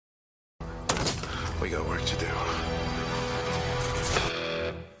We got work to do.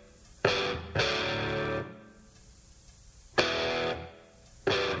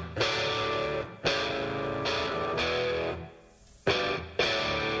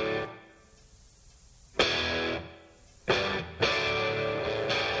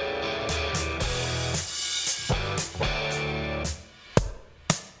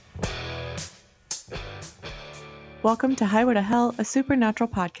 Welcome to Highway to Hell, a supernatural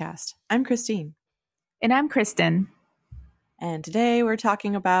podcast. I'm Christine. And I'm Kristen. And today we're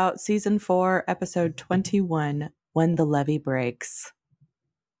talking about Season 4, Episode 21, When the Levee Breaks.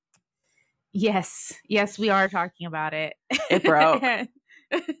 Yes, we are talking about it. It broke.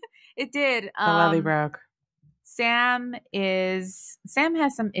 It did. The levee broke. Sam has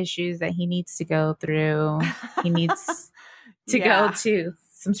some issues that he needs to go through. He needs to go to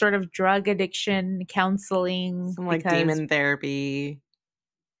some sort of drug addiction counseling. Some demon therapy.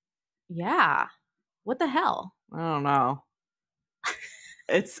 Yeah. What the hell? I don't know.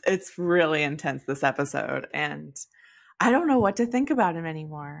 It's really intense, this episode, and I don't know what to think about him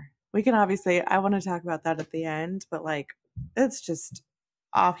anymore. We can obviously, I want to talk about that at the end, but it's just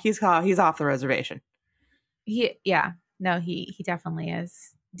off. He's off the reservation. He definitely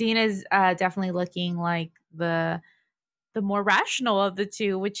is. Dean is definitely looking like the more rational of the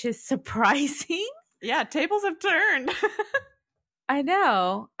two, which is surprising. Yeah, tables have turned. I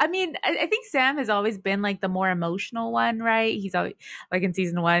know. I mean, I think Sam has always been the more emotional one, right? He's always in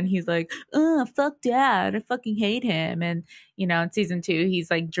Season 1, he's like, "Oh, fuck Dad, I fucking hate him," and in Season 2, he's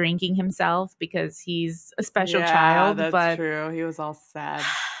drinking himself because he's a special child. That's true. He was all sad,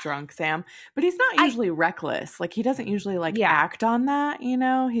 drunk, Sam, but he's not usually reckless. He doesn't usually act on that.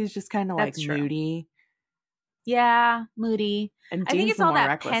 He's just kind of moody. Yeah, moody. And I think Dean's it's all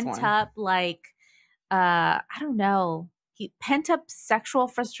that pent up, I don't know. Pent up sexual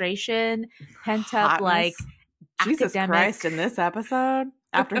frustration, pent up hotness. Jesus academic. Christ, in this episode,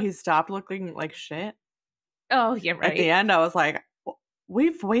 after he stopped looking like shit. Oh, yeah, right. At the end, I was like,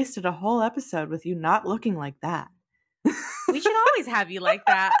 we've wasted a whole episode with you not looking like that. We should always have you like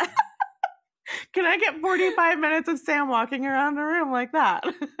that. Can I get 45 minutes of Sam walking around the room like that?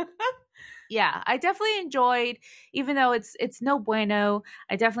 Yeah, I definitely enjoyed, even though it's no bueno,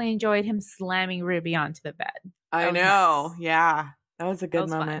 I definitely enjoyed him slamming Ruby onto the bed. I know. Nice. Yeah. That was a good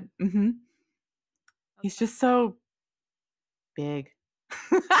moment. Mm-hmm. He's just so big.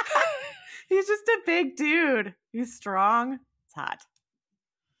 He's just a big dude. He's strong. It's hot.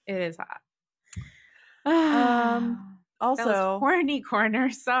 It is hot. Also, that was horny corner.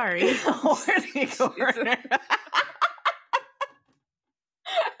 Sorry. Horny corner.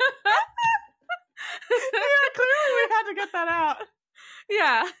 Yeah, clearly we had to get that out.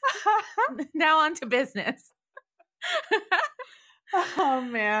 Yeah. Now on to business. Oh,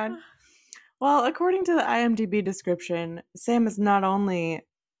 man. Well, according to the IMDb description, Sam is not only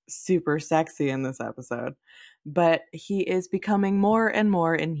super sexy in this episode, but he is becoming more and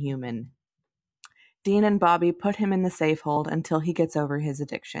more inhuman. Dean and Bobby put him in the safe hold until he gets over his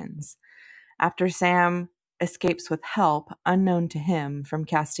addictions. After Sam escapes with help, unknown to him, from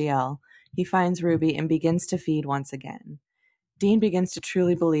Castiel, he finds Ruby and begins to feed once again. Dean begins to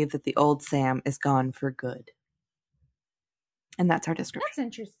truly believe that the old Sam is gone for good. And that's our description. That's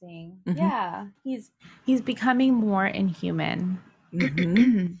interesting. Mm-hmm. Yeah. He's becoming more inhuman.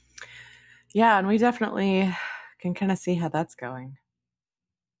 Mm-hmm. Yeah, and we definitely can kind of see how that's going.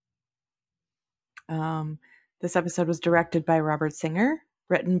 This episode was directed by Robert Singer,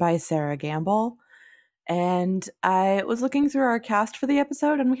 written by Sarah Gamble. And I was looking through our cast for the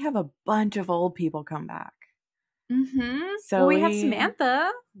episode, and we have a bunch of old people come back. Mm-hmm. So we have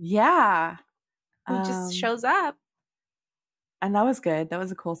Samantha. Yeah. Who just shows up. And that was good. That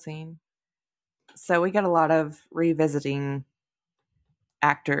was a cool scene. So we got a lot of revisiting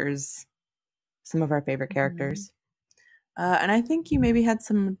actors, some of our favorite characters. And I think you maybe had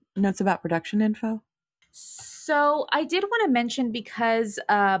some notes about production info. So I did want to mention, because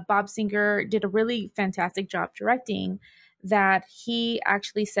Bob Singer did a really fantastic job directing, that he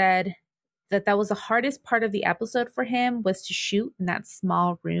actually said that was the hardest part of the episode for him, was to shoot in that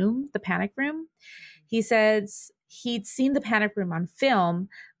small room, the panic room. He says he'd seen the panic room on film,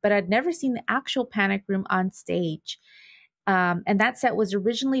 but I'd never seen the actual panic room on stage. And that set was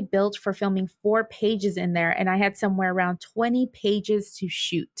originally built for filming 4 pages in there, and I had somewhere around 20 pages to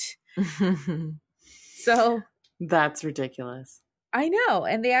shoot. So that's ridiculous. I know.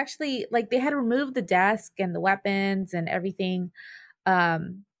 And they actually, they had removed the desk and the weapons and everything.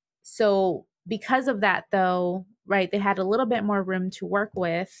 So because of that, though, right, they had a little bit more room to work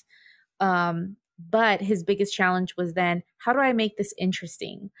with. But his biggest challenge was then, how do I make this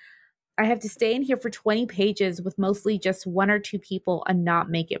interesting? I have to stay in here for 20 pages with mostly just one or two people and not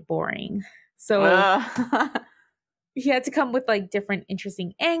make it boring. So Ugh. he had to come with like different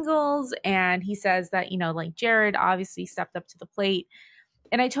interesting angles. And he says that, like Jared obviously stepped up to the plate.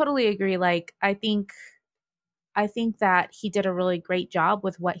 And I totally agree. Like, I think that he did a really great job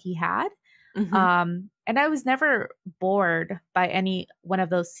with what he had. Hmm. And I was never bored by any one of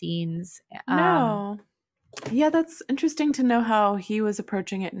those scenes. No. Yeah, that's interesting to know how he was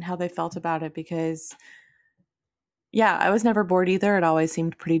approaching it and how they felt about it because, yeah, I was never bored either. It always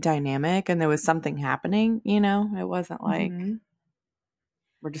seemed pretty dynamic and there was something happening, you know? It wasn't like Mhm.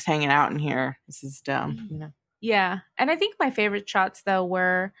 we're just hanging out in here. This is dumb, you know? Yeah. And I think my favorite shots, though,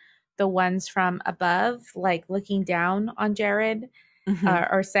 were the ones from above, like looking down on Jared Hmm.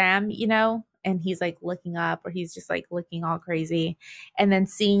 or Sam, and he's like looking up or he's just like looking all crazy. And then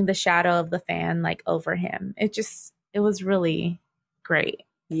seeing the shadow of the fan like over him. It was really great.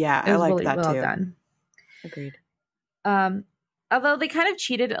 Yeah, It I was like really that well too. done. Agreed. Um, Although they kind of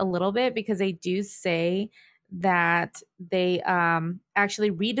cheated a little bit because they do say that they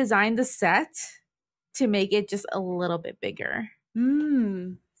actually redesigned the set to make it just a little bit bigger.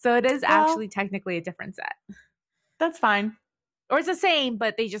 Mm. So it is Well, actually technically a different set. that's fine. Or it's the same,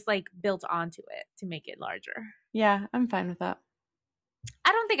 but they just like built onto it to make it larger. Yeah, I'm fine with that.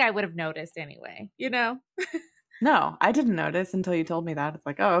 I don't think I would have noticed anyway. No, I didn't notice until you told me that. It's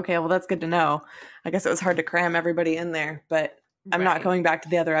like, oh, okay, well, that's good to know. I guess it was hard to cram everybody in there, but I'm not Right. going back to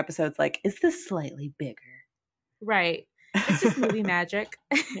the other episodes like, is this slightly bigger? Right. It's just movie magic.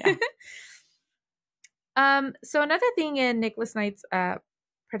 Yeah. So another thing in Nicholas Knight's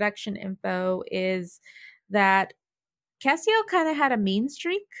production info is that Castiel kind of had a mean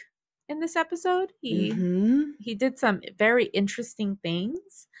streak in this episode. He Mm-hmm. he did some very interesting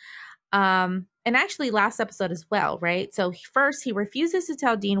things. And actually last episode as well, right? So first he refuses to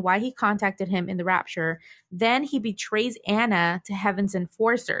tell Dean why he contacted him in the rapture. Then he betrays Anna to Heaven's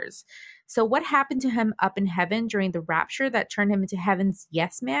enforcers. So what happened to him up in heaven during the rapture that turned him into Heaven's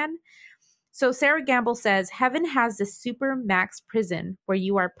yes man? So Sarah Gamble says Heaven has this super max prison where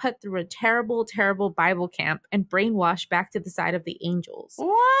you are put through a terrible, terrible Bible camp and brainwashed back to the side of the angels.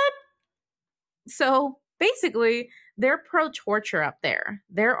 What? So basically, they're pro torture up there.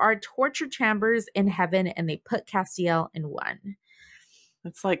 There are torture chambers in heaven, and they put Castiel in one.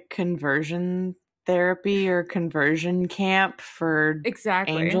 It's like conversion therapy or conversion camp for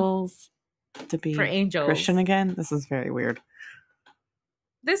Exactly. angels to For be Christian angels. again. This is very weird.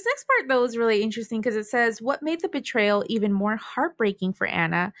 This next part, though, is really interesting because it says what made the betrayal even more heartbreaking for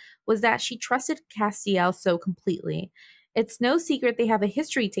Anna was that she trusted Castiel so completely. It's no secret they have a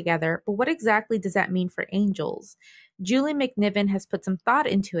history together, but what exactly does that mean for angels? Julie McNiven has put some thought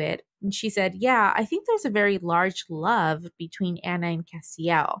into it, and she said, yeah, I think there's a very large love between Anna and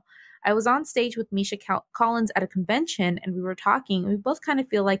Castiel. I was on stage with Misha Collins at a convention, and we were talking, and we both kind of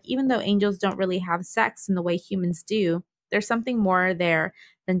feel like even though angels don't really have sex in the way humans do, there's something more there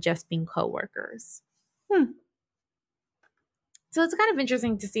than just being coworkers. Hmm. So it's kind of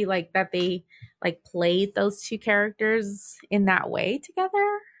interesting to see like that they like played those two characters in that way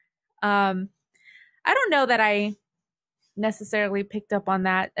together. Um I don't know that I necessarily picked up on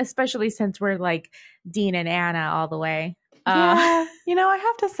that, especially since we're like Dean and Anna all the way. Uh Yeah, I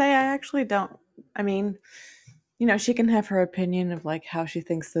have to say, I actually don't. I mean, she can have her opinion of like how she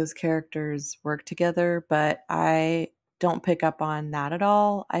thinks those characters work together, but I don't pick up on that at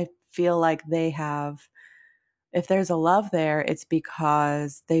all. I feel like they have, if there's a love there, it's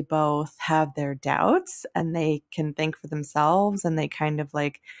because they both have their doubts and they can think for themselves and they kind of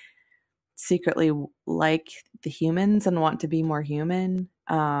like secretly like the humans and want to be more human.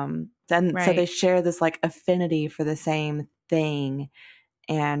 Then so they right. share this like affinity for the same thing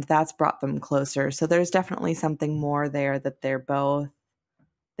and that's brought them closer. So there's definitely something more there that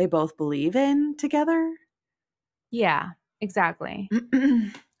they both believe in together. Yeah, exactly.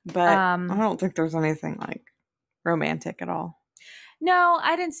 But I Um don't think there's anything like romantic at all. No,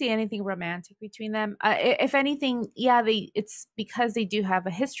 I didn't see anything romantic between them. If anything, yeah, it's because they do have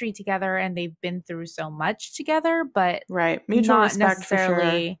a history together and they've been through so much together, but Right. Mutual not respect for sure.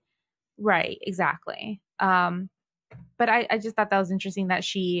 necessarily right, exactly. But I just thought that was interesting that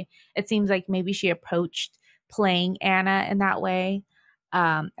it seems like maybe she approached playing Anna in that way,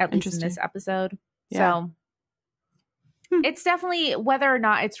 at least in this Interesting. episode. Yeah. So Hmm. it's definitely whether or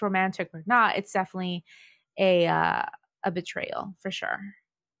not it's romantic or not, it's definitely a uh, a betrayal for sure.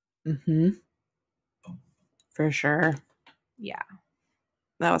 Mm-hmm. For sure. Yeah.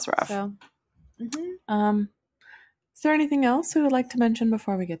 That was rough. So. Mhm. Is there anything else we would like to mention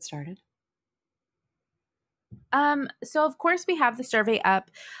before we get started? So of course we have the survey up.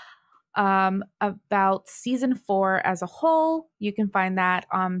 about season 4 as a whole. You can find that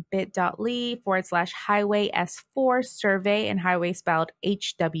on bit.ly/highway S4 survey, and highway spelled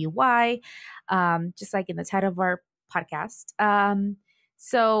HWY, just like in the title of our podcast.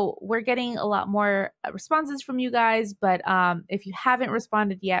 So we're getting a lot more responses from you guys, but if you haven't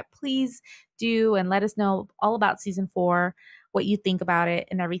responded yet, please do and let us know all about season 4, what you think about it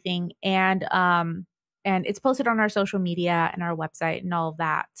and everything. And it's posted on our social media and our website and all of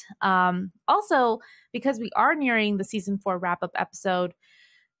that. Also, because we are nearing the season 4 wrap up episode,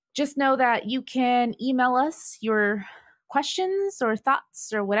 just know that you can email us your questions or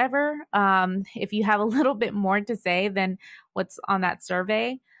thoughts or whatever. If you have a little bit more to say than what's on that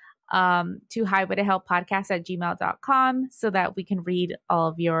survey, to highwaytohelppodcast@gmail.com, so that we can read all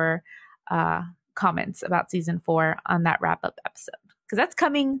of your comments about season 4 on that wrap up episode. Because that's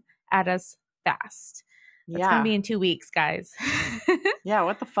coming at us fast. That's going to be in 2 weeks, guys. Yeah,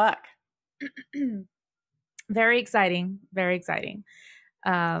 what the fuck? Very exciting. Very exciting.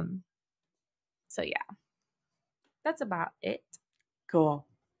 So yeah, that's about it. Cool.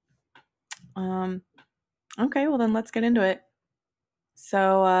 Okay, well then let's get into it.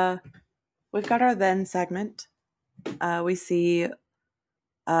 So we've got our then segment. We see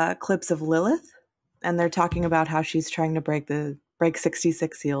clips of Lilith, and they're talking about how she's trying to break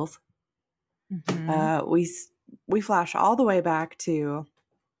 66 seals. Mm-hmm. We flash all the way back to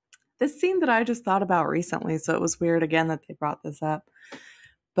this scene that I just thought about recently, so it was weird again that they brought this up.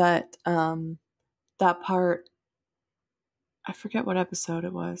 But that part, I forget what episode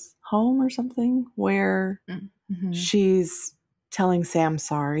it was, Home or something, where she's telling Sam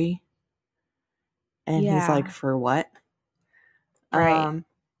sorry, and he's like, for what? Right.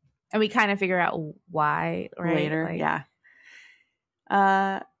 And we kind of figure out why, right? Later, yeah.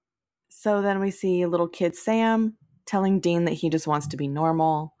 So then we see little kid Sam telling Dean that he just wants to be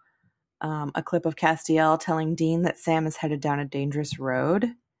normal. A clip of Castiel telling Dean that Sam is headed down a dangerous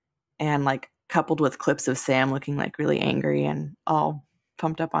road, and like coupled with clips of Sam looking like really angry and all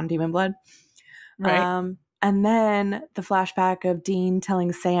pumped up on demon blood. Right. And then the flashback of Dean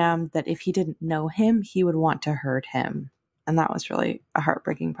telling Sam that if he didn't know him, he would want to hurt him. And that was really a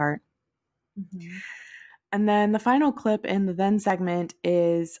heartbreaking part. Mm-hmm. And then the final clip in the then segment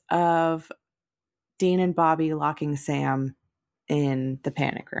is of Dean and Bobby locking Sam in the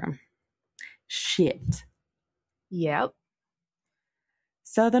panic room. Shit. Yep.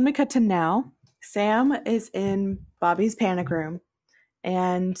 So then we cut to now. Sam is in Bobby's panic room,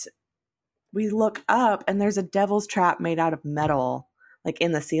 and we look up, and there's a devil's trap made out of metal, like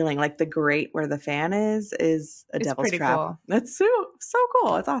in the ceiling, like the grate where the fan is a devil's trap. Cool. That's so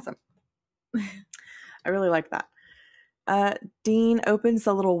cool. It's awesome. I really like that. Dean opens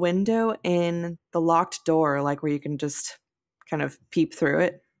the little window in the locked door, like where you can just kind of peep through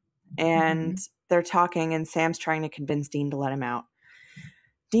it. And they're talking, and Sam's trying to convince Dean to let him out.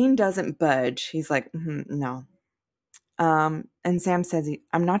 Dean doesn't budge. He's like, no. And Sam says,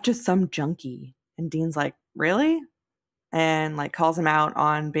 I'm not just some junkie. And Dean's like, really? And like calls him out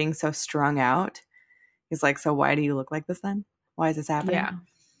on being so strung out. He's like, so why do you look like this then? Why is this happening? Yeah.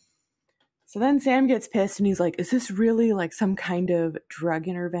 So then Sam gets pissed, and he's like, is this really like some kind of drug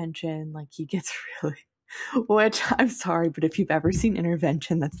intervention? Like he gets really, which I'm sorry, but if you've ever seen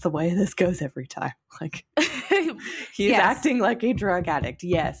Intervention, that's the way this goes every time. Like he's acting like a drug addict.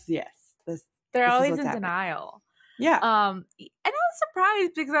 Yes. They're always in denial. Yeah. And I was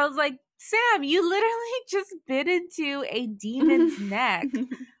surprised because I was like, Sam, you literally just bit into a demon's neck.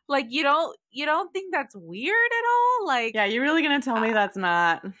 Like you don't think that's weird at all? Like, yeah, you're really gonna tell me that's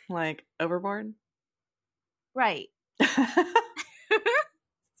not like overboard? Right.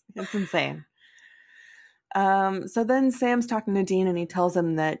 It's insane. So then Sam's talking to Dean, and he tells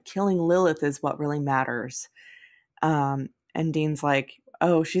him that killing Lilith is what really matters. And Dean's like,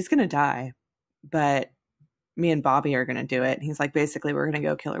 oh, she's gonna die, but me and Bobby are gonna do it. And he's like, basically, we're gonna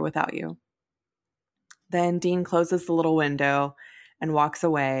go kill her without you. Then Dean closes the little window and walks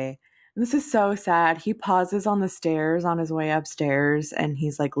away. And this is so sad. He pauses on the stairs on his way upstairs, and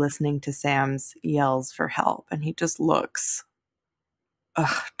he's like listening to Sam's yells for help. And he just looks,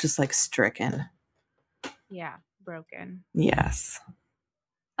 just like stricken. Yeah, broken. Yes.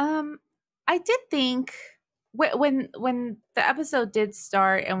 I did think when the episode did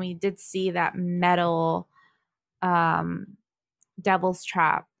start and we did see that metal devil's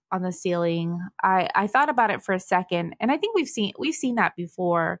trap on the ceiling, I thought about it for a second, and I think we've seen that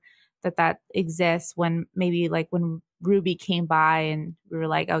before, that exists, when maybe like when Ruby came by and we were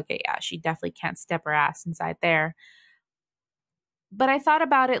like, okay, yeah, she definitely can't step her ass inside there. But I thought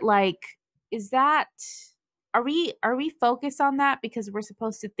about it like, are we focused on that because we're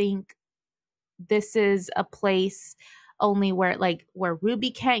supposed to think this is a place only where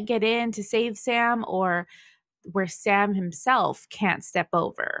Ruby can't get in to save Sam, or where Sam himself can't step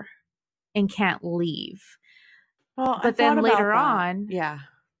over and can't leave. Well, I But thought then about later that. on, Yeah.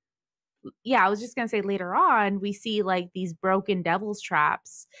 yeah, I was just going to say later on, we see like these broken devil's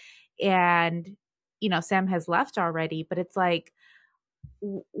traps, and, Sam has left already, but it's like,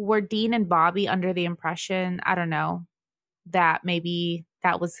 were Dean and Bobby under the impression, I don't know, that maybe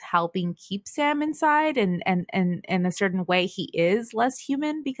that was helping keep Sam inside, and in a certain way he is less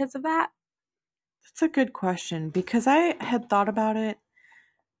human because of that? That's a good question because I had thought about it,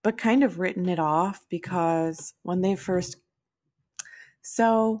 but kind of written it off because when they first.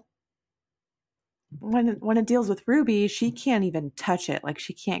 So when it deals with Ruby, she can't even touch it. Like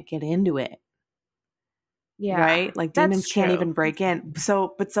she can't get into it. Yeah, Right? Like that's demons can't true. even break in.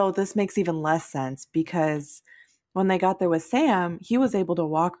 So this makes even less sense because when they got there with Sam, he was able to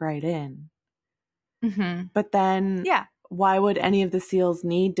walk right in. Mm-hmm. But then Yeah. why would any of the seals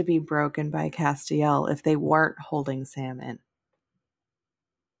need to be broken by Castiel if they weren't holding Sam in?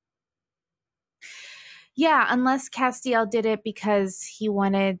 Yeah, unless Castiel did it because he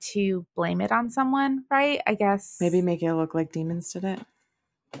wanted to blame it on someone, right? I Maybe guess. make it look like demons did it.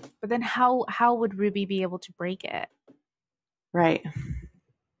 But then how would Ruby be able to break it? Right.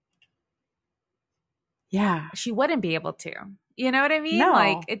 Yeah. She wouldn't be able to. You know what I mean?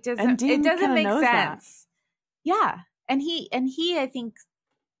 Like No. And it Dean kind doesn't of make knows that. sense. Yeah. And he I think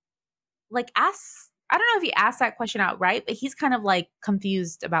like asks, I don't know if he asked that question outright, but he's kind of like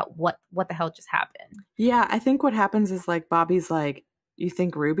confused about what the hell just happened. Yeah, I think what happens is like Bobby's like, you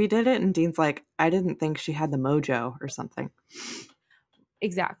think Ruby did it? And Dean's like, I didn't think she had the mojo or something. So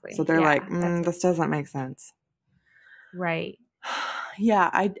Exactly. they're like, Yeah, that's this doesn't make sense. right. Yeah,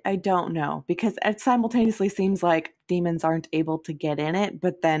 I don't know because it simultaneously seems like demons aren't able to get in it,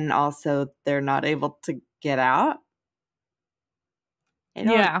 but then also they're not able to get out.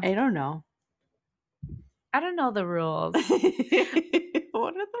 Yeah. I don't know. I don't know the rules.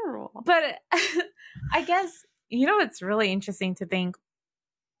 What are the rules? But I guess, it's really interesting to think.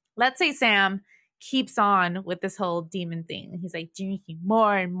 Let's say Sam keeps on with this whole demon thing. He's like drinking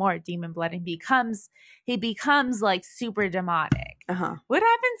more and more demon blood, and he becomes like super demonic. Uh-huh. What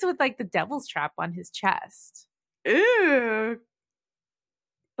happens with like the devil's trap on his chest? Ooh.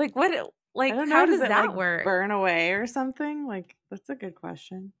 Like what, I like don't know. how Does does it like that work? burn away or something? Like, that's a good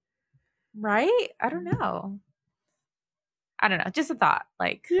question. Right? I don't know. I don't know. Just a thought,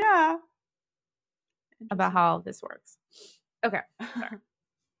 like, Yeah. about how this works. Okay. Sorry.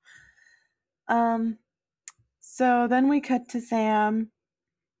 So then we cut to Sam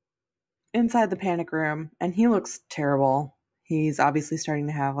inside the panic room, and he looks terrible. He's obviously starting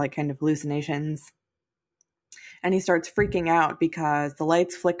to have like kind of hallucinations. And he starts freaking out because the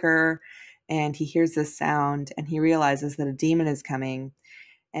lights flicker and he hears this sound and he realizes that a demon is coming.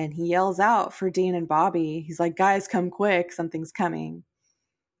 And he yells out for Dean and Bobby. He's like, guys, come quick, something's coming.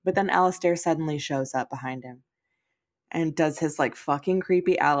 But then Alistair suddenly shows up behind him and does his like fucking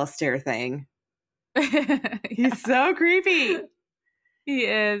creepy Alistair thing. He's so creepy. He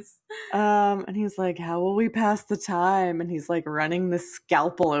is. And he's like, how will we pass the time? And he's like running the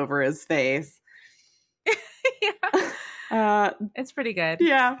scalpel over his face. Yeah. It's pretty good.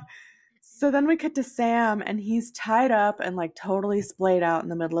 Yeah. So then we cut to Sam, and he's tied up and like totally splayed out in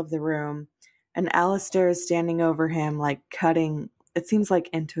the middle of the room. And Alistair is standing over him, like cutting, it seems like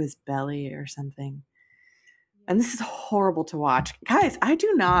into his belly or something. And this is horrible to watch. Guys, I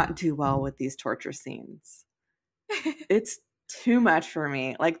do not do well with these torture scenes. It's too much for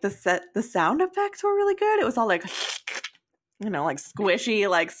me. Like the sound effects were really good. It was all like like squishy,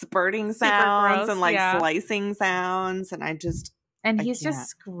 like spurting sounds gross, and like yeah. slicing sounds. And And he's can't. just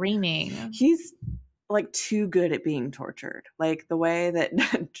screaming. He's like too good at being tortured. Like the way that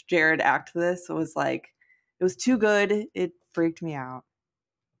Jared acted this was like, it was too good. It freaked me out.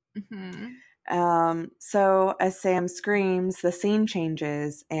 Mm-hmm. So as Sam screams, the scene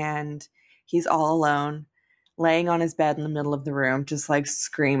changes and he's all alone, laying on his bed in the middle of the room, just like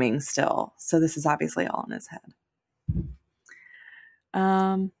screaming still. So this is obviously all in his head.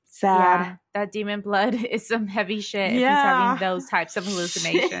 Sad. Yeah, that demon blood is some heavy shit if he's Yeah. having those types of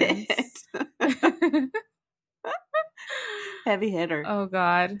hallucinations. Heavy hitter. Oh,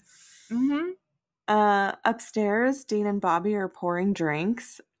 God. Mm-hmm. Upstairs, Dean and Bobby are pouring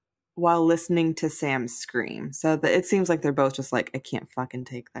drinks while listening to Sam scream. So it seems like they're both just like, I can't fucking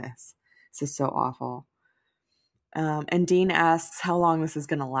take this. This is so awful. And Dean asks how long this is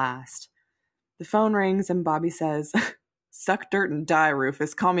going to last. The phone rings and Bobby says, suck dirt and die,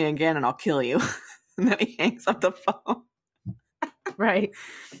 Rufus. Call me again and I'll kill you. And then he hangs up the phone. Right.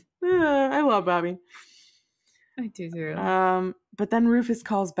 I love Bobby. I do too. But then Rufus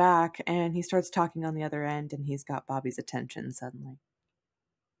calls back and he starts talking on the other end, and he's got Bobby's attention suddenly.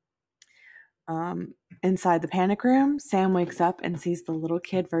 Inside the panic room, Sam wakes up and sees the little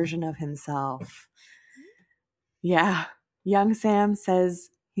kid version of himself. Yeah. Young Sam says,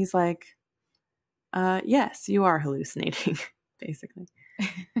 he's like, yes, you are hallucinating, basically.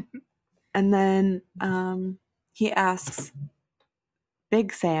 And then he asks,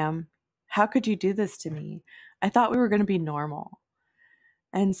 Big Sam, how could you do this to me? I thought we were going to be normal.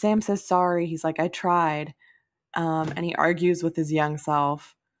 And Sam says sorry. He's like, I tried. And he argues with his young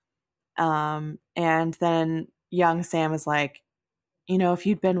self. And then young Sam is like, if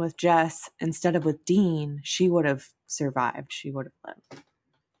you'd been with Jess instead of with Dean, she would have survived. She would have lived.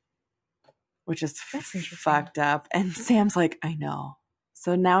 Which is fucked up. And Sam's like, I know.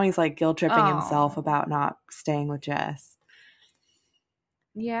 So now he's like guilt tripping himself about not staying with Jess.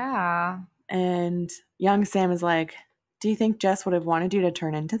 Yeah. And young Sam is like, do you think Jess would have wanted you to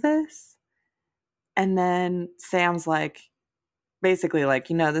turn into this? And then Sam's like, basically like,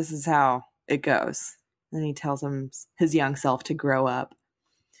 this is how it goes. And he tells him his young self to grow up.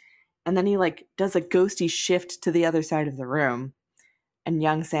 And then he like does a ghosty shift to the other side of the room. And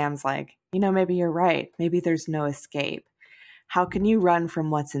young Sam's like, maybe you're right. Maybe there's no escape. How can you run from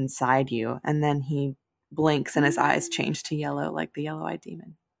what's inside you? And then he blinks and his eyes change to yellow like the yellow-eyed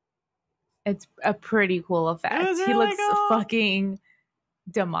demon. It's a pretty cool effect. Really he looks cool. fucking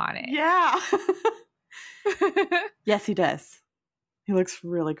demonic. Yeah. Yes, he does. He looks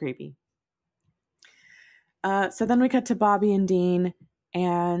really creepy. So then we cut to Bobby and Dean,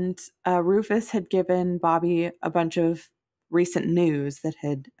 and Rufus had given Bobby a bunch of recent news that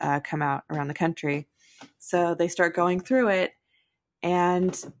had come out around the country. So they start going through it,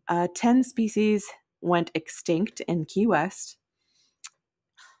 and 10 species went extinct in Key West.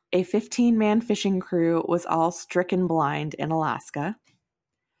 A 15-man fishing crew was all stricken blind in Alaska.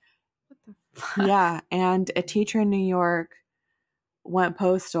 What the fuck? Yeah, and a teacher in New York went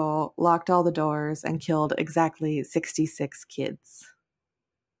postal, locked all the doors, and killed exactly 66 kids.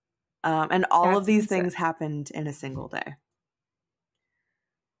 And all of these things happened in a single day.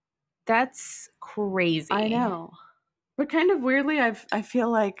 That's crazy. I know. But kind of weirdly, I feel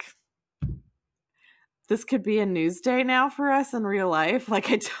like this could be a news day now for us in real life.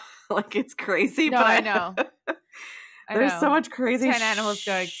 Like it's crazy. No, but I know. There's so much crazy 10 animals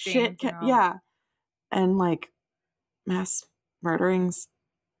go extinct. Yeah. And like mass murderings.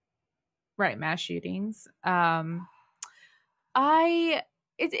 Right, mass shootings.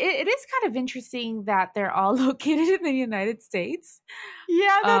 It is kind of interesting that they're all located in the United States.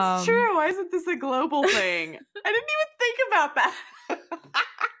 Yeah, that's true. Why isn't this a global thing? I didn't even think about that.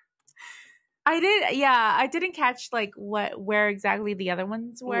 I didn't catch like where exactly the other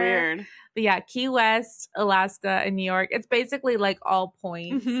ones were. Weird. But yeah, Key West, Alaska, and New York. It's basically like all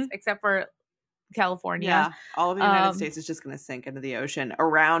points except for California. Yeah, all of the United States is just going to sink into the ocean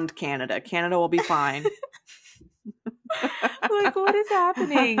around Canada. Canada will be fine. Like, what is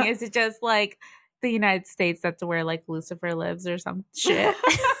happening? Is it just like the United States that's where like Lucifer lives or some shit?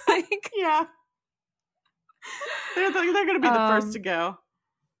 Like, yeah. They're going to be the first to go.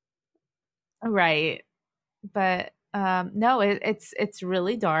 Right. But no, it's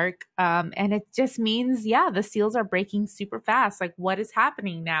really dark. And it just means, the seals are breaking super fast. Like, what is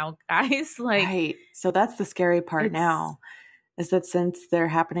happening now, guys? Like, right. So that's the scary part now, is that since they're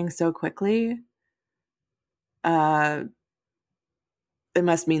happening so quickly, it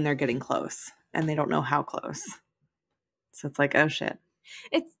must mean they're getting close, and they don't know how close. So it's like, oh shit.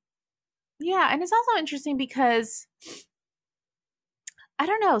 And it's also interesting because I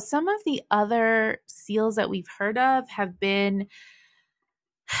don't know, some of the other seals that we've heard of have been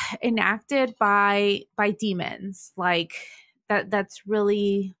enacted by demons. Like that's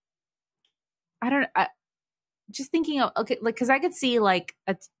really, just thinking of, okay, like, because I could see like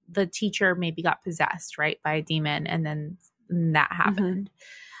the teacher maybe got possessed, right, by a demon, and then that happened.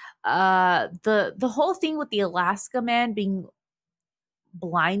 The whole thing with the Alaska man being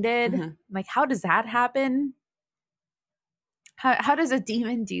blinded, like, how does that happen? How does a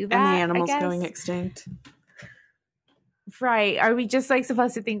demon do that? And the animals going extinct. Right. Are we just like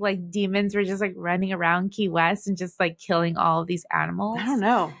supposed to think like demons were just like running around Key West and just like killing all of these animals? I don't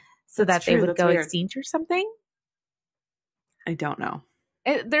know. So that they would go extinct or something? I don't know.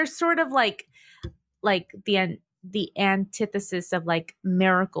 They're sort of like the antithesis of like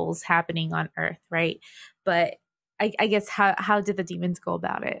miracles happening on Earth, right? But I guess how did the demons go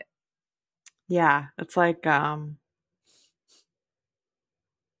about it? Yeah, it's like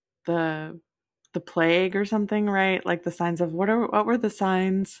the plague or something, right? Like the signs of what were the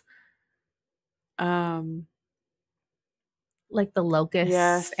signs Um, Like the locusts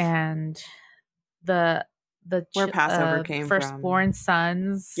yes, and the where Passover came from. firstborn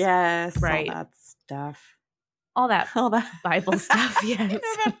sons, Yes, all right? that stuff. All that All that. Bible stuff. You know Yes,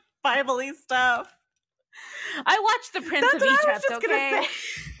 that Bible-y stuff. I watched The Prince That's of what I was Egypt. just gonna Okay,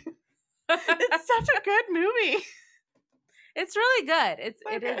 say. It's such a good movie. it's really good. It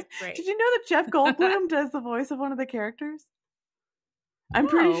Okay. is great. Did you know that Jeff Goldblum does the voice of one of the characters? I'm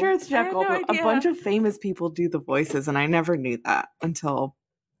pretty sure No, it's I Jeff had no Goldblum. A bunch idea. of famous people do the voices, and I never knew that until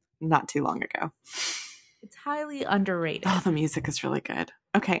not too long ago. It's highly Oh, underrated. the music is really good.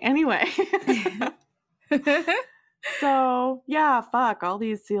 Okay, anyway. So, yeah, fuck. All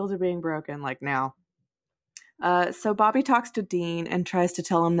these seals are being broken, like now. So Bobby talks to Dean and tries to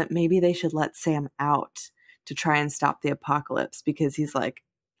tell him that maybe they should let Sam out to try and stop the apocalypse because he's like,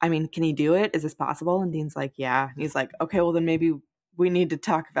 I mean, can he do it? Is this possible? And Dean's like, yeah. And he's like, okay, well, then maybe we need to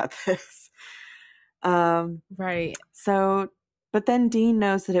talk about this. Right. So, but then Dean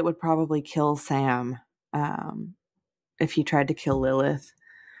knows that it would probably kill Sam um, if he tried to kill Lilith.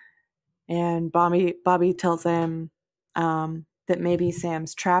 And Bobby tells him that maybe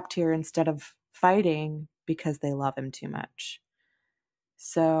Sam's trapped here instead of fighting because they love him too much.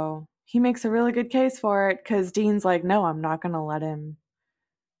 So he makes a really good case for it because Dean's like, no, I'm not going to let him,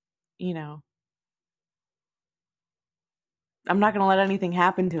 you know, I'm not going to let anything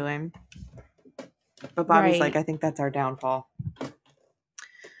happen to him. But Bobby's like, Right. I think that's our downfall.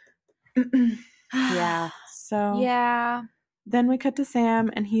 Yeah. So Yeah. then we cut to Sam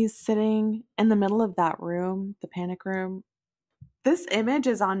and he's sitting in the middle of that room, the panic room. This image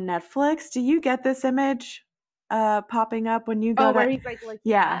is on Netflix. Do you get this image popping up when you go Oh, where to. he's like looking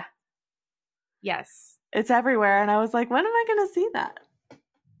Yeah. up. Yes. It's everywhere. And I was like, when am I going to see that?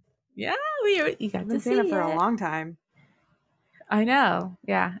 Yeah, you got I've to been seeing it see for a it. long time. I know.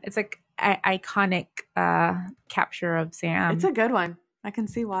 Yeah, it's like iconic capture of Sam. It's a good one. I can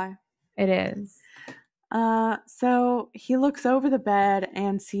see why. It is. So he looks over the bed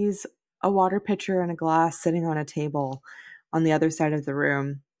and sees a water pitcher and a glass sitting on a table on the other side of the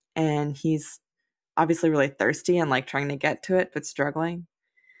room. And he's obviously really thirsty and like trying to get to it, but struggling.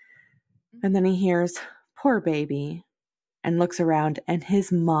 And then he hears, poor baby, and looks around, and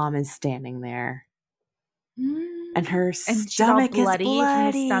his mom is standing there. And her And she's all stomach is bloody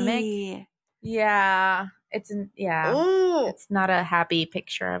from the stomach. bloody. Yeah, Ooh. it's not a happy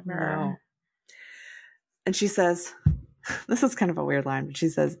picture of her. No. And she says, this is kind of a weird line, but she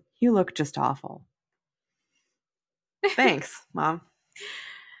says, you look just awful. Thanks, Mom.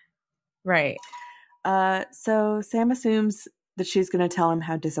 Right. So Sam assumes that she's going to tell him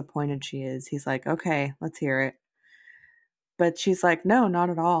how disappointed she is. He's like, okay, let's hear it. But she's like, no, not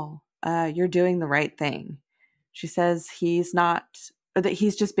at all. You're doing the right thing. She says he's not, or that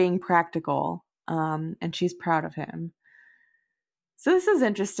he's just being practical, and she's proud of him. So this is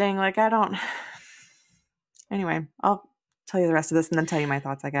interesting. Like, I don't. Anyway, I'll tell you the rest of this and then tell you my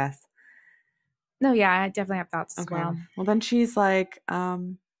thoughts, I guess. No, yeah, I definitely have thoughts as Okay. well. Well, then she's like,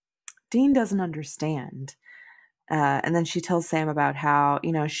 Dean doesn't understand. And then she tells Sam about how,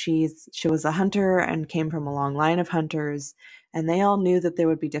 you know, she was a hunter and came from a long line of hunters, and they all knew that there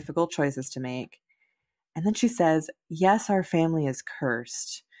would be difficult choices to make. And then she says, yes, our family is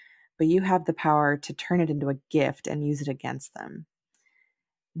cursed, but you have the power to turn it into a gift and use it against them.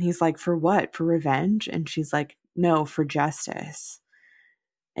 And he's like, for what? For revenge? And she's like, no, for justice.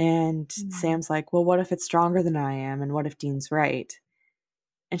 And Sam's like, well, what if it's stronger than I am? And what if Dean's right?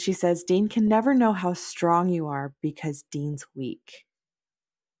 And she says, Dean can never know how strong you are because Dean's weak.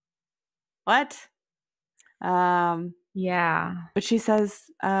 What? Yeah. But she says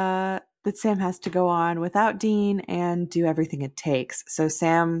that Sam has to go on without Dean and do everything it takes. So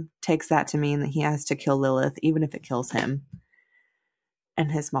Sam takes that to mean that he has to kill Lilith, even if it kills him.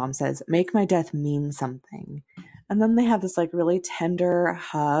 And his mom says, make my death mean something. And then they have this like really tender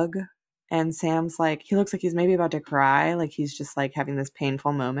hug. And Sam's like, he looks like he's maybe about to cry. Like he's just like having this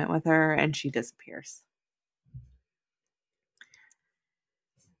painful moment with her, and she disappears.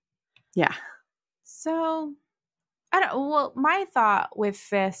 Yeah. So well, my thought with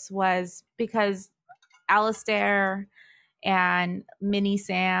this was because Alistair and Mini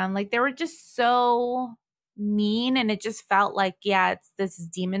Sam, like they were just so mean, and it just felt like, yeah, it's this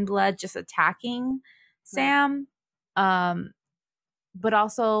demon blood just attacking Sam. But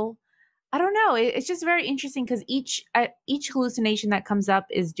also, I don't know, it's just very interesting because each hallucination that comes up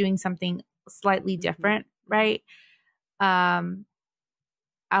is doing something slightly different, right?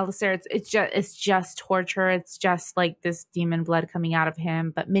 Alistair, it's just torture. It's just like this demon blood coming out of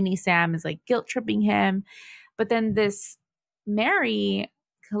him. But Mini Sam is like guilt tripping him. But then this Mary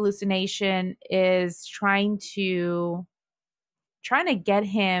hallucination is trying to get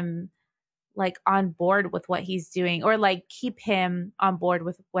him like on board with what he's doing, or like keep him on board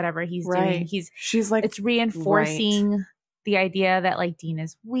with whatever he's doing. Right. She's like, It's right. reinforcing the idea that like Dean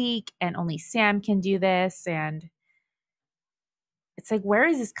is weak and only Sam can do this. And it's like, where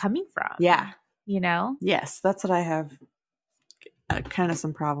is this coming from? Yeah. You know? Yes, that's what I have kind of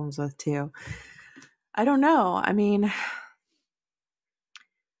some problems with too. I don't know. I mean,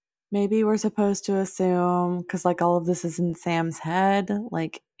 maybe we're supposed to assume, because like all of this is in Sam's head,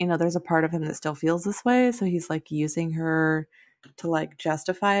 like, you know, there's a part of him that still feels this way. So he's like using her to like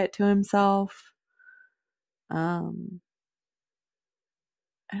justify it to himself. I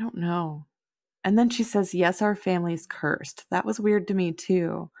don't know. And then she says, yes, our family's cursed. That was weird to me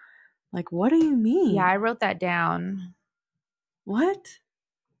too. Like, what do you mean? Yeah, I wrote that down. What?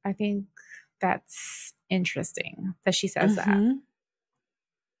 I think that's interesting that she says that.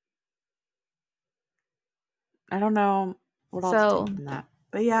 I don't know what else to take from that.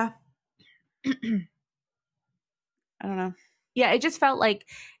 But yeah. I don't know. Yeah, it just felt like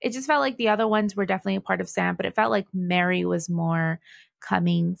the other ones were definitely a part of Sam, but it felt like Mary was more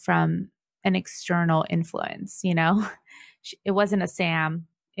coming from an external influence, you know? It wasn't a Sam.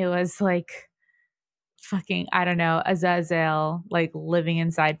 It was like fucking, I don't know, Azazel like living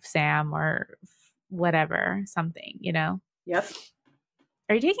inside Sam or whatever, something, you know? Yep.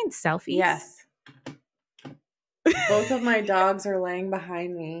 Are you taking selfies? Yes. Both of my dogs are laying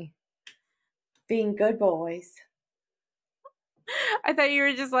behind me, being good boys. I thought you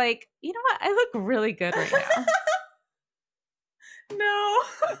were just like, you know what? I look really good right now. No.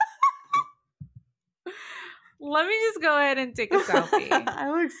 Let me just go ahead and take a selfie.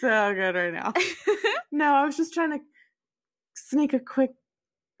 I look so good right now. No, I was just trying to sneak a quick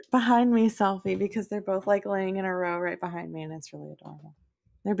behind me selfie because they're both like laying in a row right behind me and it's really adorable.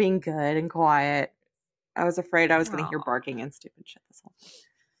 They're being good and quiet. I was afraid I was going to hear barking and stupid shit this whole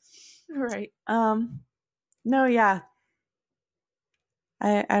time. Right. No, yeah.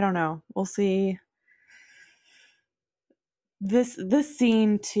 I don't know. We'll see. This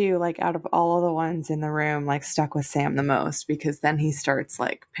scene too, like out of all of the ones in the room, like stuck with Sam the most because then he starts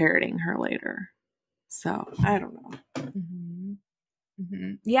like parroting her later. So I don't know. Mm-hmm.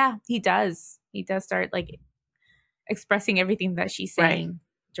 Mm-hmm. Yeah, he does. He does start like expressing everything that she's saying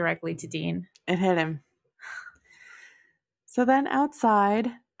directly to Dean. It hit him. So then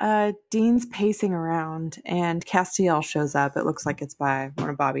outside, Dean's pacing around and Castiel shows up. It looks like it's by one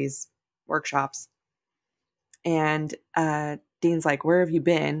of Bobby's workshops. And Dean's like, where have you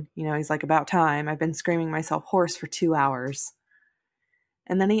been? You know, he's like, about time. I've been screaming myself hoarse for 2 hours.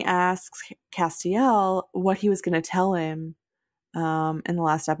 And then he asks Castiel what he was going to tell him in the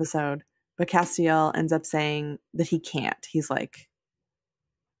last episode. But Castiel ends up saying that he can't. He's like,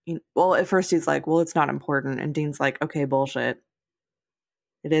 well, at first he's like, well, it's not important. And Dean's like, okay, bullshit.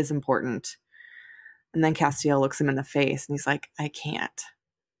 It is important. And then Castiel looks him in the face and he's like, I can't.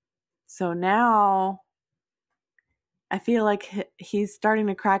 So now I feel like he's starting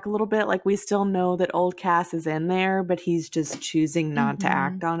to crack a little bit. Like we still know that old Cass is in there, but he's just choosing not to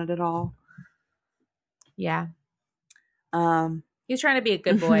act on it at all. Yeah. He's trying to be a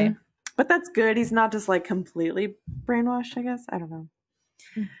good boy. But that's good. He's not just like completely brainwashed, I guess. I don't know.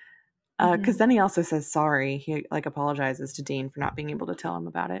 Because then he also says sorry. He like apologizes to Dean for not being able to tell him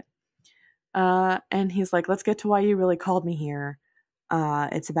about it. And he's like, let's get to why you really called me here.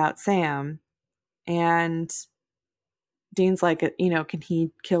 It's about Sam. And Dean's like, you know, can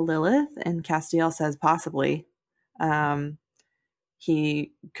he kill Lilith? And Castiel says possibly.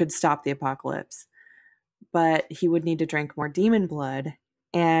 He could stop the apocalypse. But he would need to drink more demon blood.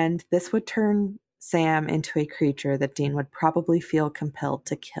 And this would turn Sam into a creature that Dean would probably feel compelled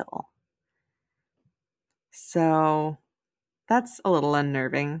to kill. So that's a little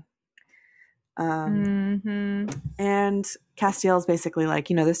unnerving. And Castiel is basically like,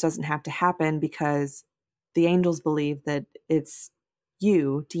 you know, this doesn't have to happen because the angels believe that it's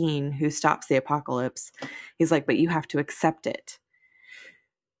you, Dean, who stops the apocalypse. He's like, but you have to accept it.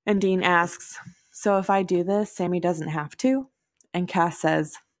 And Dean asks, so if I do this, Sammy doesn't have to? And Cass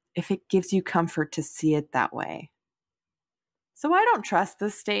says, if it gives you comfort to see it that way. So I don't trust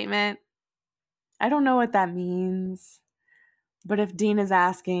this statement. I don't know what that means. But if Dean is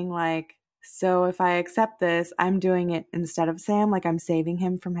asking, like, so if I accept this, I'm doing it instead of Sam, like I'm saving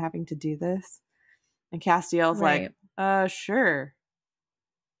him from having to do this. And Castiel's like, sure.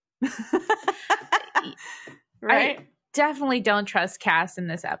 Right? I definitely don't trust Cass in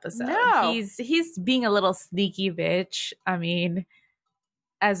this episode. No. He's being a little sneaky bitch. I mean,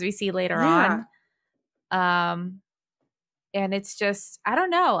 as we see later on. And it's just, I don't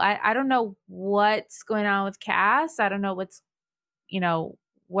know. I don't know what's going on with Cass. I don't know what's,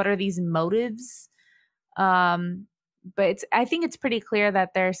 what are these motives? But I think it's pretty clear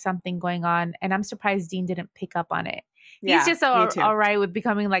that there's something going on, and I'm surprised Dean didn't pick up on it. He's Yeah, just me too. all right with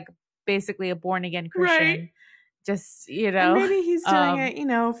becoming like basically a born again Right. Christian. Just, And maybe he's doing um,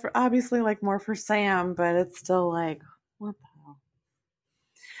 it, for obviously like more for Sam, but it's still like, what the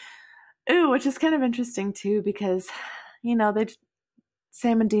hell? Ooh, which is kind of interesting too, because they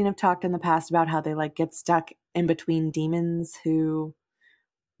Sam and Dean have talked in the past about how they like get stuck in between demons who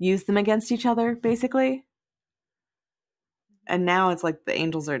use them against each other, basically. And now it's like the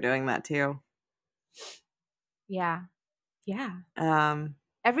angels are doing that too. yeah, yeah. Um,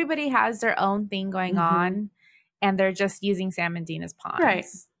 Everybody has their own thing going mhm. on, and they're just using Sam and Dean as Right.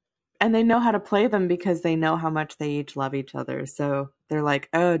 pawns. And they know how to play them because they know how much they each love each other. So they're like,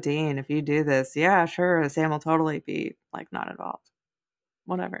 oh, Dean, if you do this, yeah, sure, Sam will totally be like not involved.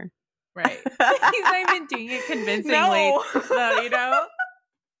 Whatever. Right. He's not even doing it convincingly, No. though.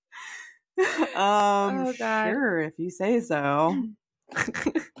 Oh God. Sure, if you say so.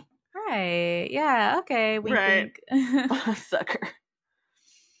 Right. Yeah. Okay. Wink, Right. wink. Sucker.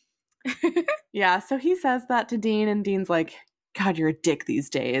 Yeah, so he says that to Dean, and Dean's like, God, you're a dick these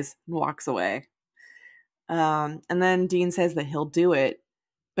days, and walks away. And then Dean says that he'll do it,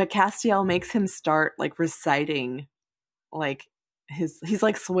 but Castiel makes him start like reciting, like he's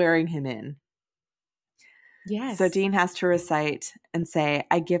like swearing him in. So Yes. Dean has to recite and say,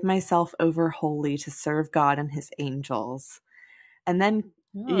 I give myself over wholly to serve God and his angels. And then,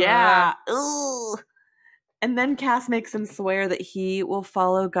 Ugh. yeah, ugh. And then Cass makes him swear that he will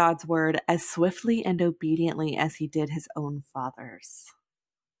follow God's word as swiftly and obediently as he did his own father's.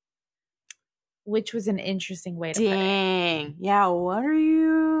 Which was an interesting way to put it. Dang. Yeah, what are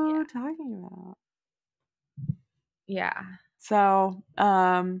you Yeah. talking about? Yeah. So,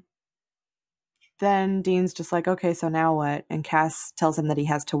 then Dean's just like, okay, so now what? And Cass tells him that he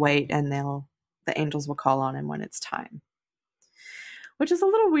has to wait and the angels will call on him when it's time. Which is a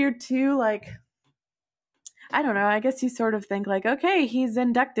little weird too, like I don't know, I guess you sort of think like, okay, he's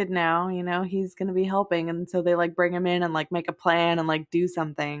inducted now, he's going to be helping, and so they like bring him in and like make a plan and like do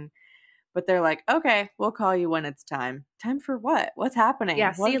something. But they're like, okay, we'll call you when it's time. Time for what? What's happening?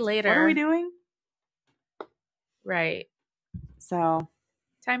 Yeah. See you What are we later. doing? Right. So,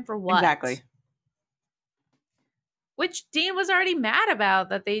 Time for what? exactly. Which Dean was already mad about,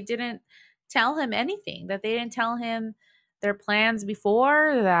 that they didn't tell him anything, that they didn't tell him their plans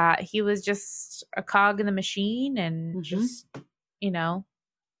before, that he was just a cog in the machine and Mhm. just, you know.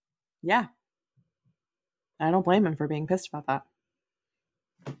 Yeah. I don't blame him for being pissed about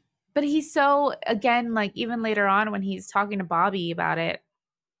that. But he's so, again, like even later on when he's talking to Bobby about it,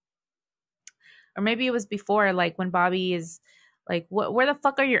 or maybe it was before, like when Bobby is like, where the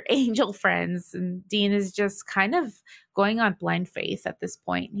fuck are your angel friends? And Dean is just kind of going on blind faith at this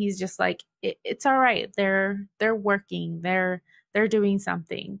point. He's just like, it's all right. They're working. They're doing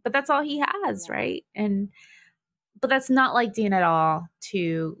something. But that's all he has, Yeah. right? But that's not like Dean at all,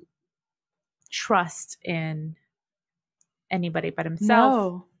 to trust in anybody but himself,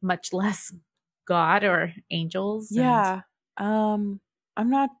 No. much less God or angels. And Yeah. I'm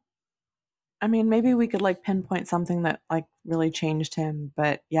not I mean, maybe we could like pinpoint something that like really changed him,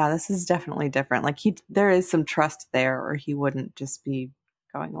 but yeah, this is definitely different. Like there is some trust there, or he wouldn't just be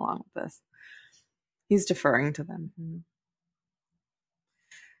going along with this. He's deferring to them.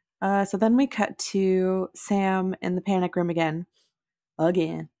 So then we cut to Sam in the panic room again,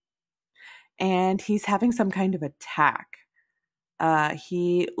 and he's having some kind of attack.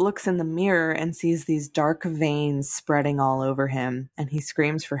 He looks in the mirror and sees these dark veins spreading all over him, and he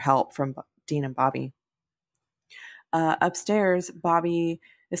screams for help from Dean and Bobby. Upstairs, Bobby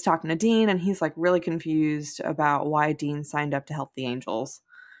is talking to Dean, and he's like really confused about why Dean signed up to help the angels.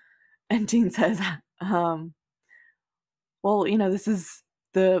 And Dean says, well, this is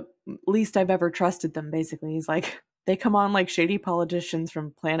the least I've ever trusted them, basically. He's like, they come on like shady politicians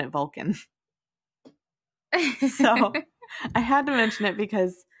from planet Vulcan. So I had to mention it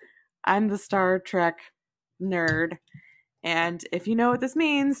because I'm the Star Trek nerd. And if you know what this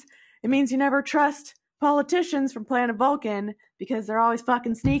means, it means you never trust politicians from planet Vulcan because they're always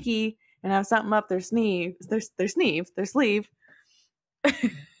fucking sneaky and have something up their sleeve.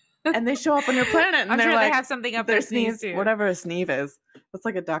 And they show up on your planet and I'm they're sure they like, have something up their sneeze too. whatever a sneeze is. That's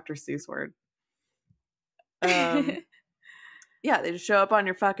like a Dr. Seuss word. Yeah, they just show up on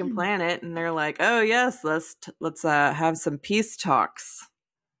your fucking planet and they're like, "Oh yes, let's have some peace talks."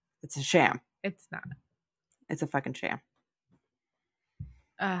 It's a sham. It's not. It's a fucking sham.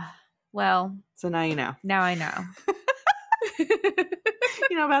 Well, So now you know. now I know.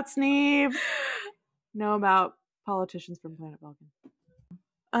 You know about Sneeves. You know about politicians from Planet Vulcan.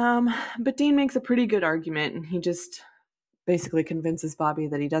 But Dean makes a pretty good argument, and he just basically convinces Bobby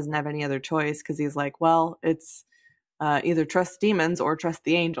that he doesn't have any other choice because he's like, well, it's either trust demons or trust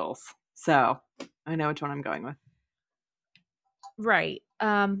the angels. So I know which one I'm going with. Right.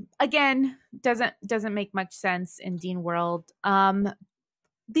 Again, doesn't make much sense in Dean world.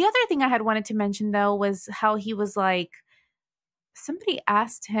 The other thing I had wanted to mention though was how he was like, somebody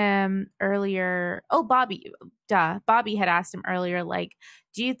asked him earlier. Oh, Bobby, duh. Bobby had asked him earlier, like,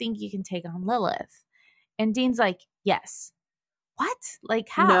 do you think you can take on Lilith? And Dean's like, yes. What? Like,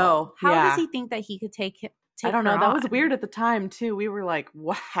 how? No, How does yeah. he think that he could I take don't her know. That was on? weird at the time, too. We were like,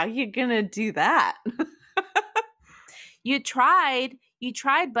 how are you going to do that? You tried,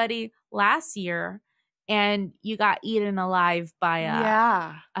 buddy, last year, and you got eaten alive by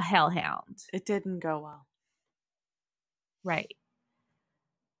Yeah. a hellhound. It didn't go well. Right.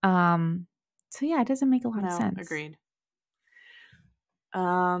 So yeah, it doesn't make a lot of sense. Agreed.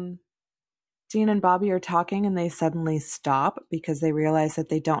 Dean and Bobby are talking and they suddenly stop because they realize that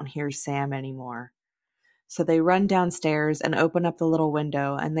they don't hear Sam anymore. So they run downstairs and open up the little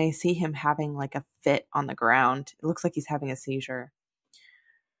window and they see him having like a fit on the ground. It looks like he's having a seizure.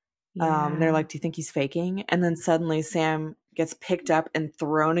 Yeah. They're like, do you think he's faking? And then suddenly Sam gets picked up and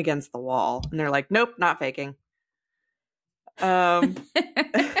thrown against the wall. And they're like, nope, not faking.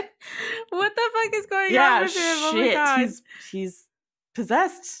 What the fuck is going on with him? Oh my god. He's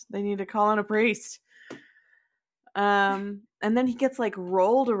possessed. They need to call on a priest. And then he gets like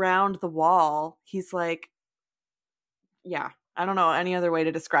rolled around the wall. He's like, yeah, I don't know any other way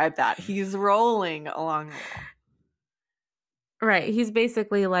to describe that. He's rolling along the wall. Right. He's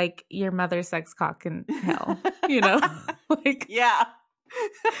basically like your mother's sex cock in hell, you know? Like, yeah.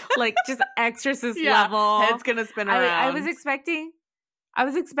 Like just exorcist level. Head's gonna spin around. I was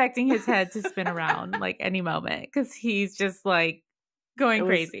expecting his head to spin around like any moment because he's just like going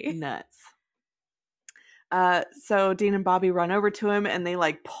crazy. Nuts. So Dean and Bobby run over to him and they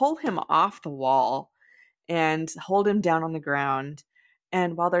like pull him off the wall and hold him down on the ground.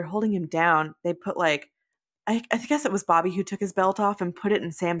 And while they're holding him down, they put like, I guess it was Bobby who took his belt off and put it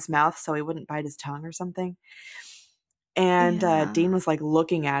in Sam's mouth so he wouldn't bite his tongue or something. And Dean was like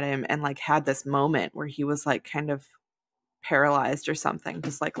looking at him and like had this moment where he was like kind of paralyzed or something,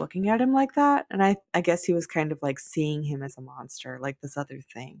 just like looking at him like that. And I guess he was kind of like seeing him as a monster, like this other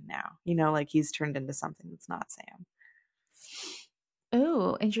thing now, you know, like he's turned into something that's not Sam.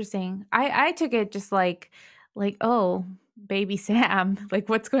 Oh, interesting. I took it just like, oh, baby Sam, like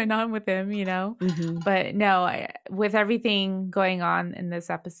what's going on with him, you know? Mm-hmm. But no, with everything going on in this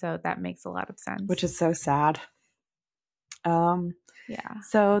episode, that makes a lot of sense. Which is so sad. Yeah.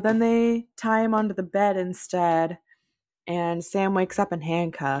 So then they tie him onto the bed instead, and Sam wakes up in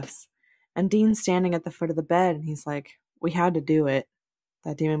handcuffs, and Dean's standing at the foot of the bed, and he's like, we had to do it.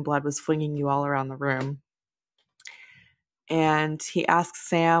 That demon blood was flinging you all around the room. And he asks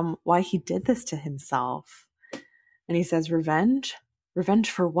Sam why he did this to himself. And he says, revenge? Revenge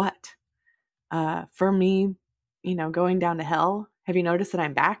for what? For me, you know, going down to hell? Have you noticed that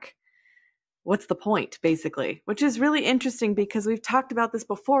I'm back? What's the point, basically? Which is really interesting because we've talked about this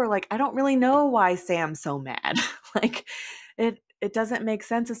before. Like, I don't really know why Sam's so mad. Like, it doesn't make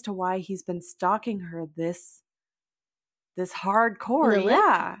sense as to why he's been stalking her this hardcore. Lilith?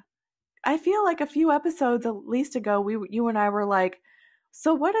 Yeah. I feel like a few episodes at least ago, you and I were like,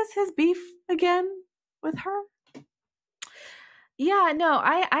 so what is his beef again with her? Yeah, no,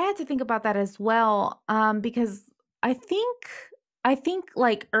 I had to think about that as well. Because I think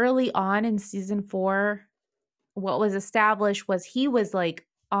like early on in season 4, what was established was he was like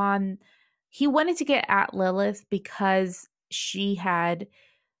he wanted to get at Lilith because she hadn't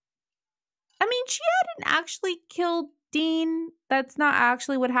actually killed Dean. That's not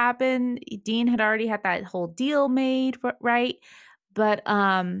actually what happened. Dean had already had that whole deal made, right? But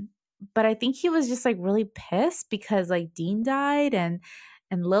I think he was just like really pissed because like Dean died and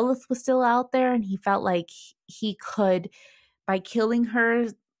Lilith was still out there, and he felt like he could, by killing her,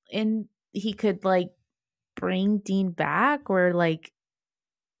 he could like bring Dean back or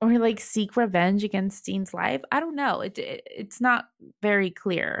seek revenge against Dean's life. I don't know. It's not very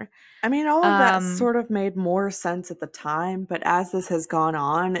clear. I mean, all of that sort of made more sense at the time, but as this has gone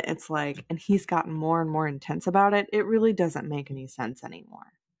on, it's like, and he's gotten more and more intense about it, it really doesn't make any sense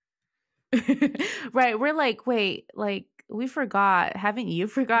anymore. Right. We're like, wait, like, we forgot. Haven't you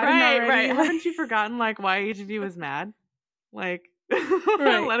forgotten already? Right. Like, haven't you forgotten, like, why each of you is mad? Like,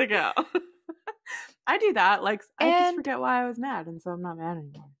 let it go. I do that. Like, I just forget why I was mad, and so I'm not mad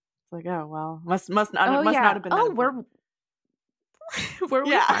anymore. It's like, oh, well, must not have been that important. Were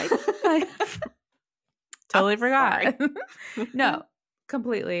we Yeah. fighting? Like, totally forgot. Sorry. No,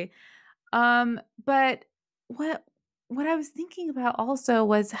 completely. But what I was thinking about also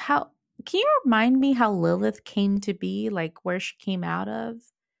was how, can you remind me how Lilith came to be, like where she came out of?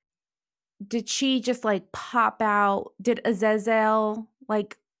 Did she just like pop out? Did Azazel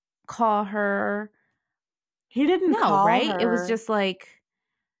like call her? He didn't No, call right? It was her. just like,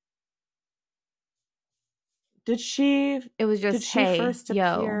 Did she it was did just, she hey, first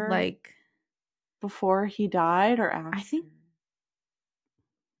yo, appear like, before he died or I after? think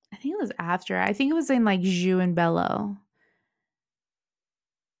it was after. I think it was in like Jus and Bello.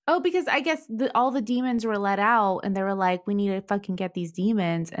 Oh, because I guess all the demons were let out and they were like, we need to fucking get these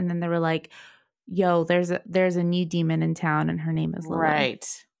demons. And then they were like, yo, there's a new demon in town and her name is Lilith.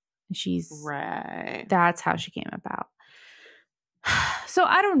 Right. And she's, Right. that's how she came about. So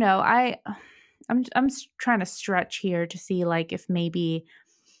I don't know. I'm trying to stretch here to see like if maybe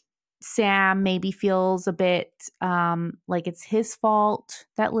Sam maybe feels a bit like it's his fault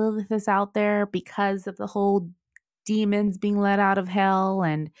that Lilith is out there because of the whole demons being let out of hell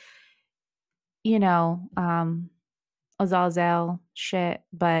and Azazel shit,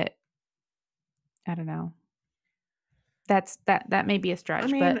 but I don't know. That may be a I stretch,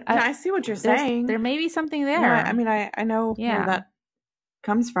 mean, but no, I see what you're saying. there may be something No, there. I know where Yeah. that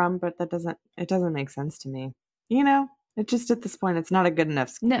comes from, but it doesn't make sense to me. It just at this point it's not a good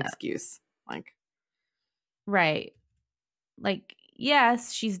enough No, excuse. Like, right. Like,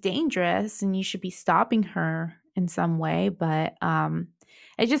 yes, she's dangerous and you should be stopping her in some way, but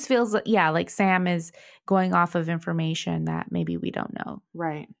it just feels like, yeah, like Sam is going off of information that maybe we don't know.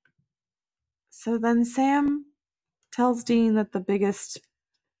 right. So then Sam tells Dean that the biggest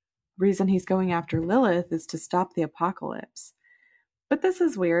reason he's going after Lilith is to stop the apocalypse. But this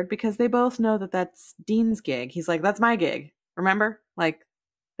is weird because they both know that that's Dean's gig. He's like, that's my gig. Remember? Like,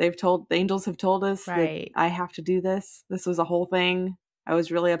 the angels have told us that Right. I have to do this. This was a whole thing. I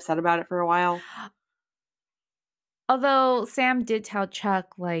was really upset about it for a while. Although Sam did tell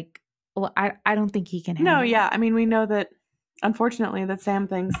Chuck, like, well, I don't think he can No, handle yeah. it. I mean, we know that, unfortunately, that Sam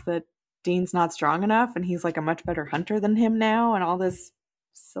thinks that Dean's not strong enough and he's like a much better hunter than him now and all this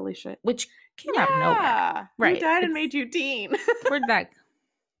silly shit. Which came out of nowhere. Yeah. Who Right. died and made you Dean? Where'd that?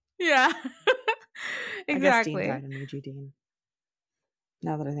 Yeah. I guess Dean Exactly. died and made you Dean.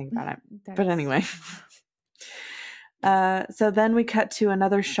 Now that I think about it. But That's- anyway. So then we cut to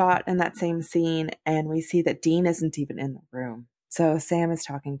another shot in that same scene, and we see that Dean isn't even in the room. So Sam is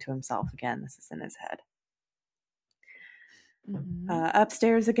talking to himself again. This is in his head.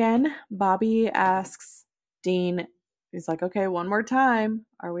 Upstairs again, Bobby asks Dean, he's like, okay, one more time.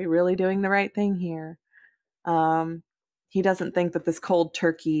 Are we really doing the right thing here? He doesn't think that this cold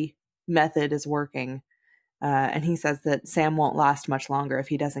turkey method is working. And he says that Sam won't last much longer if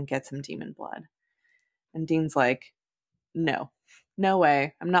he doesn't get some demon blood. And Dean's like, no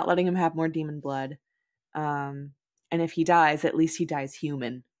way. I'm not letting him have more demon blood. And if he dies, at least he dies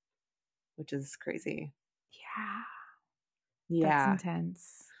human, which is crazy. Yeah. That's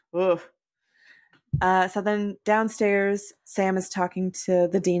intense. Ugh. So then downstairs, Sam is talking to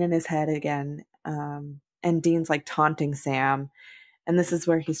the Dean in his head again. And Dean's like taunting Sam. And this is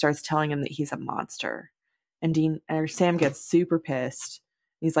where he starts telling him that he's a monster. And Sam gets super pissed.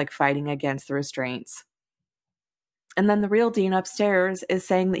 He's like fighting against the restraints. And then the real Dean upstairs is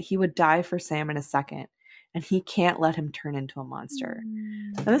saying that he would die for Sam in a second. And he can't let him turn into a monster.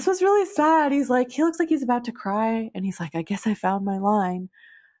 And this was really sad. He looks like he's about to cry. And he's like, I guess I found my line.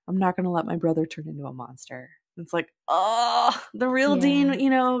 I'm not going to let my brother turn into a monster. It's like, oh, the real Dean,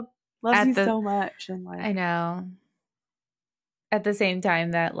 loves you so much. And like, I know. At the same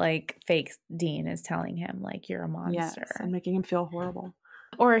time that like fake Dean is telling him like you're a monster. Yes, and making him feel horrible.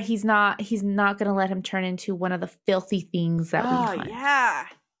 Or he's not going to let him turn into one of the filthy things that we hunt. Yeah.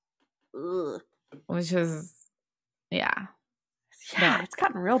 Ugh. Which is, yeah. Yeah, it's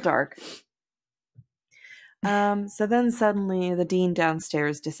gotten real dark. So then suddenly the Dean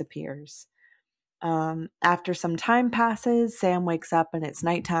downstairs disappears. After some time passes, Sam wakes up and it's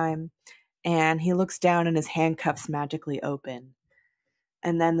nighttime, and he looks down and his handcuffs magically open.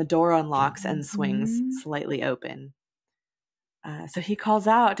 And then the door unlocks and swings slightly open. So he calls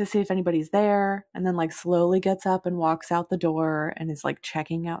out to see if anybody's there, and then like slowly gets up and walks out the door and is like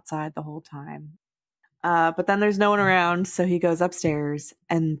checking outside the whole time. But then there's no one around, so he goes upstairs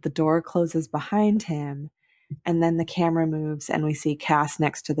and the door closes behind him. And then the camera moves and we see Cass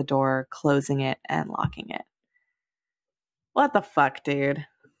next to the door, closing it and locking it. What the fuck, dude?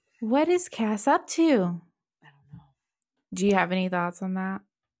 What is Cass up to? I don't know. Do you have any thoughts on that?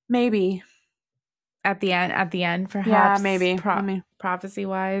 Maybe. at the end, Yeah, perhaps maybe. Let me. prophecy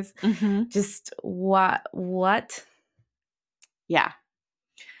wise. Mm-hmm. Just what? Yeah.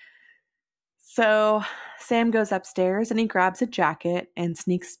 So Sam goes upstairs and he grabs a jacket and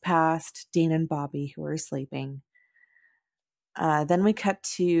sneaks past Dean and Bobby, who are sleeping. Then we cut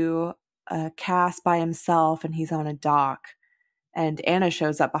to Cass by himself and he's on a dock, and Anna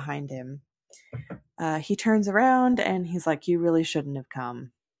shows up behind him. He turns around and he's like, "You really shouldn't have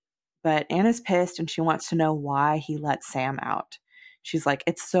come." But Anna's pissed and she wants to know why he let Sam out. She's like,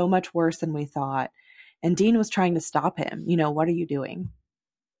 "It's so much worse than we thought. And Dean was trying to stop him. What are you doing?"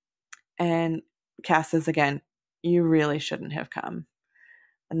 And Cass says again, "You really shouldn't have come."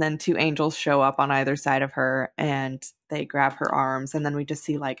 And then two angels show up on either side of her and they grab her arms. And then we just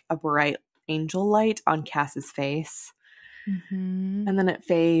see like a bright angel light on Cass's face. Mm-hmm. And then it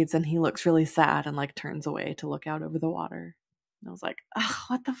fades and he looks really sad and like turns away to look out over the water. And I was like,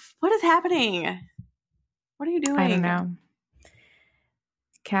 "Ugh, what is happening? What are you I don't doing?" know.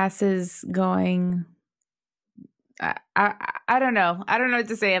 Cass is going. I don't know. I don't know what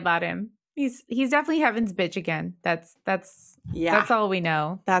to say about him. He's definitely Heaven's bitch again. Yeah, That's all we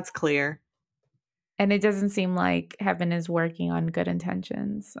know. that's clear. And it doesn't seem like Heaven is working on good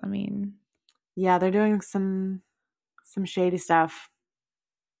intentions. I mean, Yeah, they're doing some shady stuff.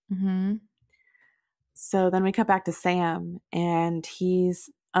 mm-hmm. So then we cut back to Sam and he's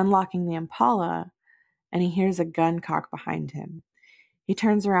unlocking the Impala and he hears a gun cock behind him. He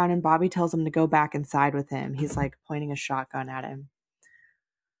turns around and Bobby tells him to go back inside with him. He's like pointing a shotgun at him.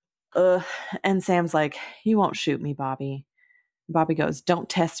 Ugh. And Sam's like, "You won't shoot me, Bobby." Bobby goes, "Don't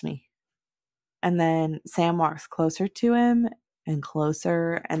test me." And then Sam walks closer to him and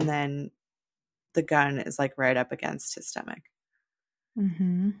closer, and then the gun is like right up against his stomach.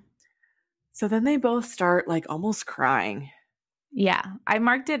 Mm-hmm. So then they both start like almost crying. Yeah, I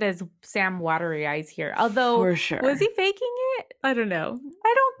marked it as Sam watery eyes here. Although, For was sure. he faking it? I don't know.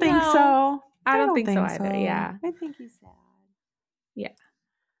 I don't think No, so. I I don't don't think so think either. so. Yeah. I think he's sad. Yeah.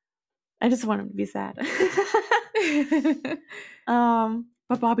 I just want him to be sad.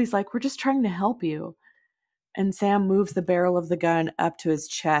 But Bobby's like, "We're just trying to help you." And Sam moves the barrel of the gun up to his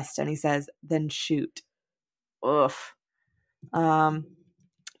chest and he says, "Then shoot." Oof. Um,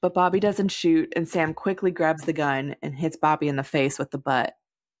 but Bobby doesn't shoot, and Sam quickly grabs the gun and hits Bobby in the face with the butt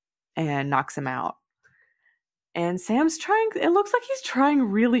and knocks him out. And Sam's trying, it looks like he's trying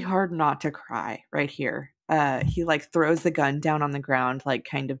really hard not to cry right here. He like throws the gun down on the ground, like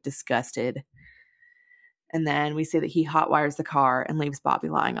kind of disgusted. And then we see that he hotwires the car and leaves Bobby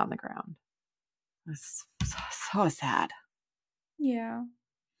lying on the ground. It's so sad. Yeah.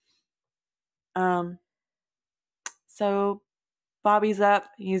 Um, so Bobby's up,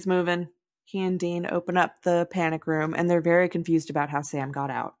 he's moving. He and Dean open up the panic room and they're very confused about how Sam got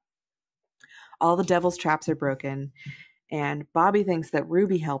out. All the devil's traps are broken, and Bobby thinks that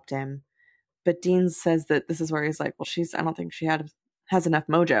Ruby helped him, but Dean says that this is where he's like, "Well, I don't think she has enough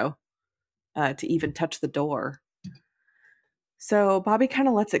mojo to even touch the door." So Bobby kind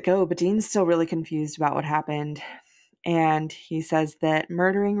of lets it go, but Dean's still really confused about what happened. And he says that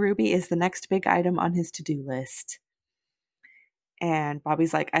murdering Ruby is the next big item on his to-do list. And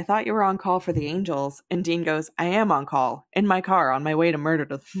Bobby's like, "I thought you were on call for the Angels." And Dean goes, "I am on call in my car on my way to murder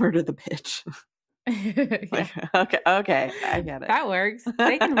the bitch." Yeah. Like, okay, I get it. That works.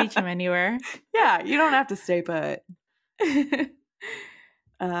 They can reach him anywhere. Yeah, you don't have to stay put.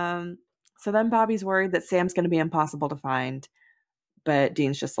 Um, so then Bobby's worried that Sam's going to be impossible to find, but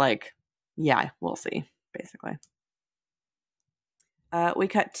Dean's just like, "Yeah, we'll see," basically. We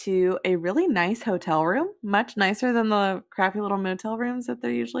cut to a really nice hotel room, much nicer than the crappy little motel rooms that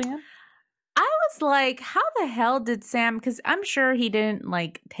they're usually in. I was like, how the hell did Sam, because I'm sure he didn't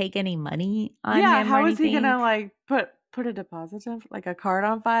like take any money on Yeah, him or how is he anything. gonna like put a deposit in, like a card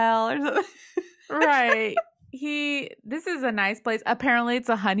on file or something? Right. This is a nice place. Apparently it's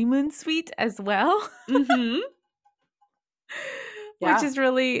a honeymoon suite as well. Mm-hmm. Which Yeah. is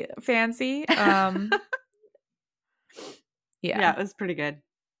really fancy. Yeah, Yeah. it was pretty good.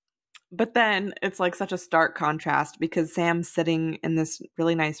 But then it's like such a stark contrast because Sam's sitting in this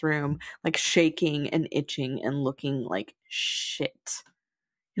really nice room, like shaking and itching and looking like shit.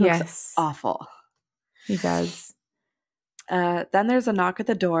 He looks Yes, awful. he does. Then there's a knock at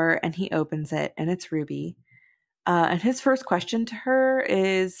the door and he opens it and it's Ruby. And his first question to her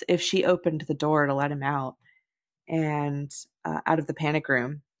is if she opened the door to let him out and out of the panic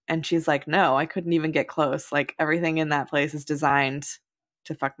room. And she's like, "No, I couldn't even get close. Like everything in that place is designed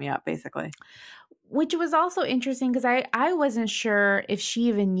to fuck me up, basically." Which was also interesting because I wasn't sure if she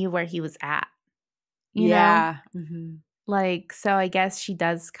even knew where he was at, you know? Yeah. Mm-hmm. Like, so I guess she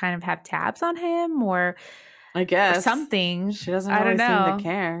does kind of have tabs on him I or guess. something. She doesn't I really don't seem to know.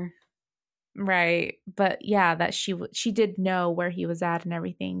 care. Right. But yeah, that she did know where he was at and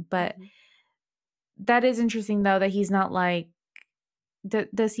everything. But Mhm. that is interesting though that he's not like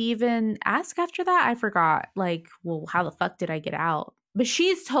does he even ask after that? I forgot. Like, well, how the fuck did I get out? But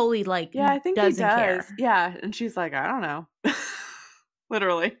she's totally like Yeah, I think he doesn't does. care. Yeah, and she's like, I don't know.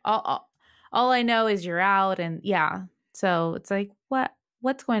 Literally. All I know is you're out and yeah. So it's like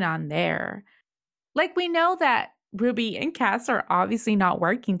what's going on there? Like we know that Ruby and Cass are obviously not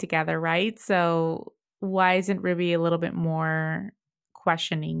working together, right? So why isn't Ruby a little bit more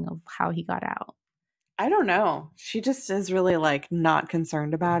questioning of how he got out? I don't know. She just is really like not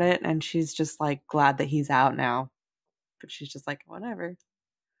concerned about it, and she's just like glad that he's out now. But she's just like, whatever.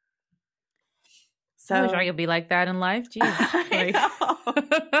 I wish I So could be like that in life. Jeez. I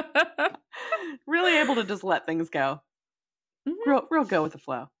Like know. Really able to just let things go. Mhm. Real go with the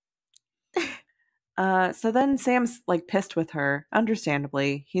flow. So then Sam's like pissed with her,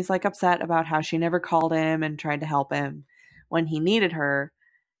 understandably. He's like upset about how she never called him and tried to help him when he needed her.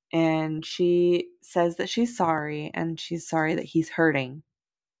 And she says that she's sorry and she's sorry that he's hurting.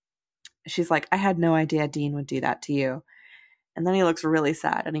 She's like, I had no idea Dean would do that to you. And then he looks really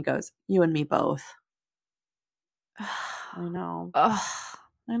sad and he goes, You and me both. I know. Ugh.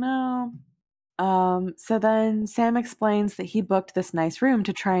 I know. So then Sam explains that he booked this nice room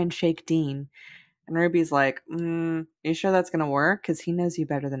to try and shake Dean. And Ruby's like, you sure that's going to work? Because he knows you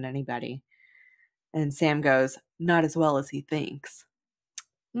better than anybody. And Sam goes, not as well as he thinks.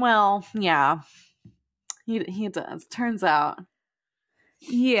 Well, yeah, he does. Turns out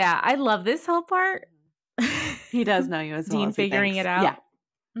Yeah, I love this whole part. he does know you as well Dean as he figuring it thinks. Yeah. out.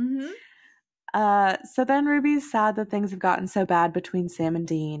 Hmm. So then Ruby's sad that things have gotten so bad between Sam and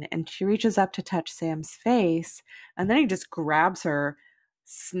Dean, and she reaches up to touch Sam's face, and then he just grabs her,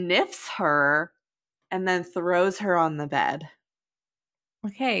 sniffs her, and then throws her on the bed.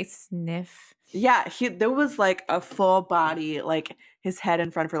 Okay, sniff. Yeah, there was like a full body, like his head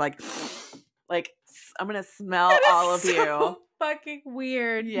in front of her, like I'm gonna smell That all of is you. so fucking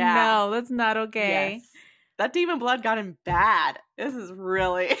weird. Yeah, No, that's not okay. yes, that demon blood got him bad. This is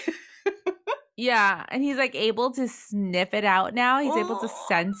really. Yeah, and he's like able to sniff it out now. He's able to Oh.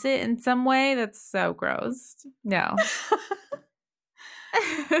 sense it in some way. That's so gross. No.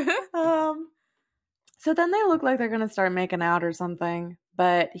 um. So then they look like they're gonna start making out or something,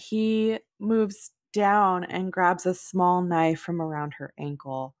 but he moves down and grabs a small knife from around her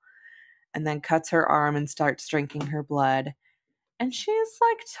ankle, and then cuts her arm and starts drinking her blood. And she's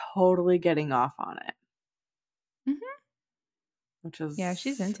like totally getting off on it, Hmm. which Yeah,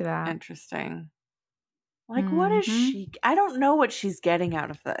 she's is into that. interesting. Like, what is Hmm. she? I don't know what she's getting out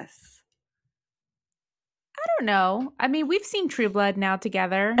of this. I don't know. I mean, we've seen True Blood now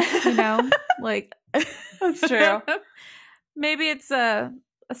together, you know? Like That's true. maybe it's a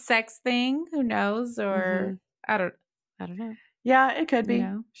sex thing, who knows? Hmm. Or I don't know, Yeah, it could you be.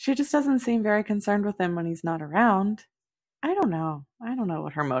 know. She just doesn't seem very concerned with him when he's not around. I don't know. I don't know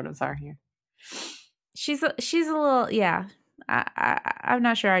what her motives are here. She's a little yeah. I'm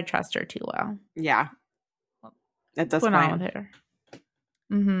not sure I trust her too well. Yeah, at What's this going on point. with her?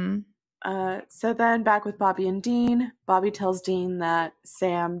 Mm-hmm. So then back with Bobby and Dean, Bobby tells Dean that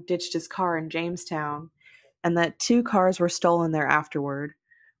Sam ditched his car in Jamestown and that two cars were stolen there afterward.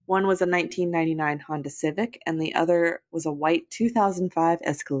 One was a 1999 Honda Civic and the other was a white 2005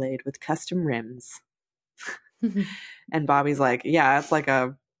 Escalade with custom rims. And Bobby's like, yeah, it's like I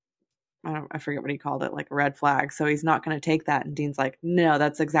forget what he called it, like a red flag. So he's not going to take that. And Dean's like, no,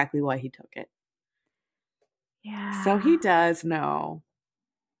 that's exactly why he took it. So he Yeah. does know.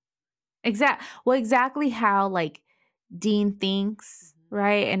 Exactly how like Dean thinks,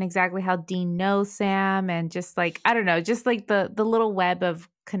 right? And exactly how Dean knows Sam and just like I don't know, just like the little web of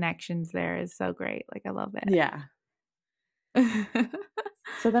connections there is so great. Like I love Yeah. it.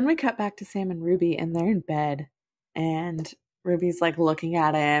 So then we cut back to Sam and Ruby, and they're in bed. And Ruby's like looking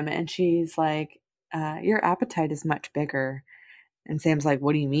at him, and she's like, your appetite is much bigger. And Sam's like,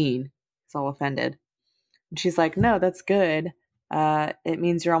 what do you mean? He's all offended. And she's like, no, that's good. It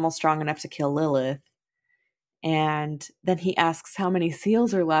means you're almost strong enough to kill Lilith. And then he asks how many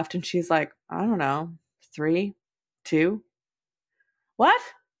seals are left, and she's like, I don't know, 3, 2. What?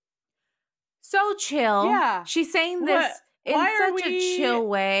 So chill. Yeah. She's saying What? this in Why are such a we chill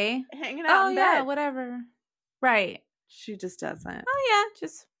way. hanging out Oh in yeah, bed? whatever. Right. She just doesn't. Oh yeah,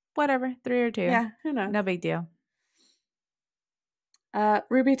 just whatever. 3 or 2. Yeah, who knows? No big deal.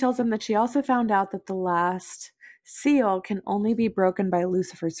 Ruby tells him that she also found out that the last seal can only be broken by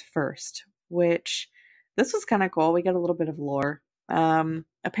Lucifer's first, which This was kind of cool. We get a little bit of lore.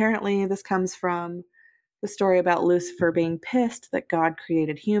 Apparently, this comes from the story about Lucifer being pissed that God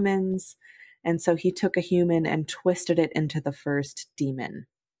created humans, and so he took a human and twisted it into the first demon.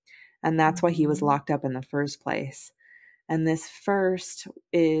 And that's why he was locked up in the first place. And this first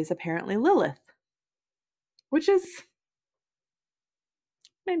is apparently Lilith, which is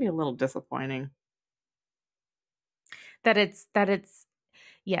maybe a little disappointing. That it's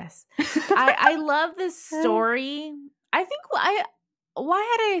yes. I love this story. I think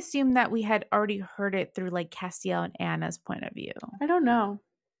why had I assumed that we had already heard it through like Castiel and Anna's point of view? I don't know.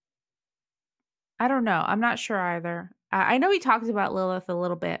 I don't know. I'm not sure either. I know he talks about Lilith a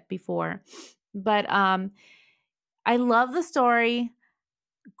little bit before, but I love the story.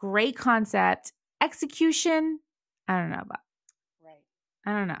 Great concept. Execution, I don't know about. Right.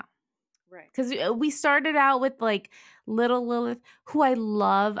 I don't know. Right. Because we started out with like little Lilith, who I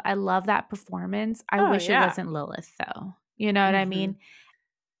love. I love that performance. I wish it wasn't Lilith, though. You know what I mean?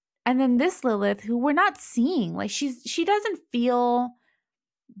 And then this Lilith, who we're not seeing, like she doesn't feel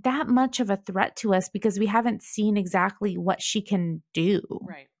that much of a threat to us because we haven't seen exactly what she can do,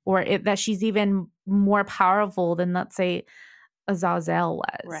 Right. Or that she's even more powerful than, let's say, Azazel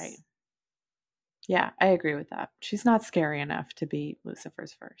was. Right. Yeah, I agree with that. She's not scary enough to be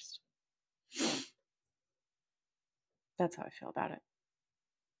Lucifer's first. That's how I feel about it.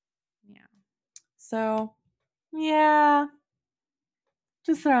 Yeah. So, yeah,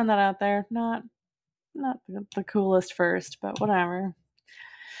 just throwing that out there. Not the coolest first, but whatever.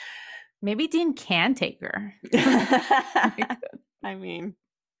 Maybe Dean can take her. I mean,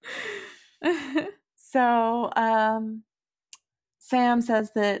 so Sam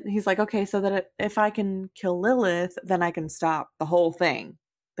says that he's like, okay, so that if I can kill Lilith, then I can stop the whole thing.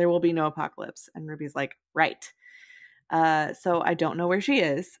 There will be no apocalypse. And Ruby's like, right. So I don't know where she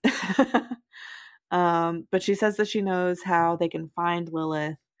is. But she says that she knows how they can find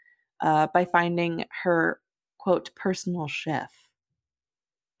Lilith by finding her, quote, personal chef.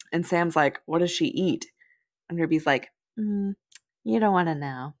 And Sam's like, what does she eat? And Ruby's like, you don't want to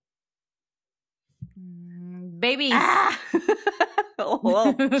know. Babies. Ah!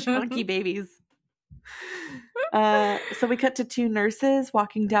 Little chunky babies. So we cut to two nurses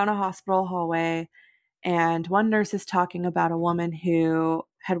walking down a hospital hallway. And one nurse is talking about a woman who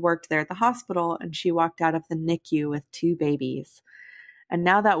had worked there at the hospital, and she walked out of the NICU with two babies. And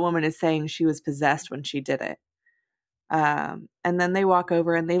now that woman is saying she was possessed when she did it. And then they walk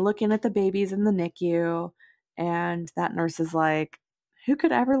over and they look in at the babies in the NICU, and that nurse is like, who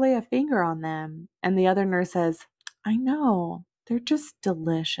could ever lay a finger on them? And the other nurse says, I know, they're just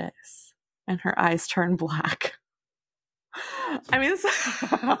delicious. And her eyes turn black. I mean,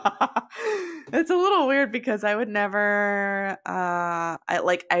 it's a little weird because I would never, I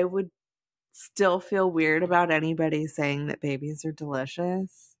would still feel weird about anybody saying that babies are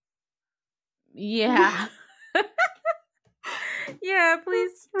delicious. Yeah. Yeah,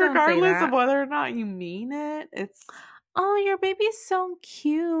 please don't say Regardless that. of whether or not you mean it, it's... Oh, your baby's so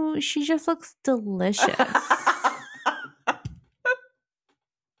cute. She just looks delicious.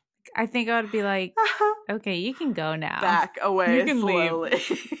 I think I would be like, okay, you can go now. Back away you can slowly.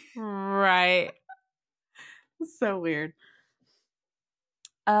 Leave. Right. So weird.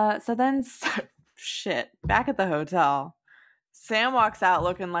 So then, shit, back at the hotel, Sam walks out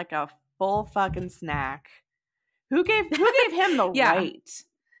looking like a full fucking snack. Who gave him the right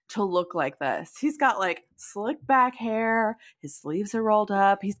to look like this? He's got like slick back hair. His sleeves are rolled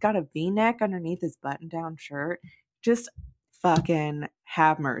up. He's got a V-neck underneath his button-down shirt. Just fucking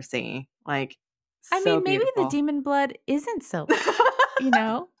have mercy. Like, so I mean, maybe beautiful. the demon blood isn't so,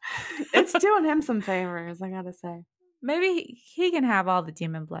 It's doing him some favors, I gotta say. Maybe he can have all the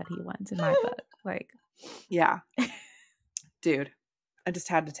demon blood he wants in my book. Like, yeah. Dude, I just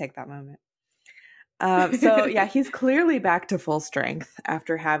had to take that moment. So yeah, he's clearly back to full strength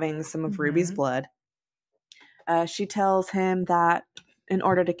after having some of Ruby's blood. She tells him that in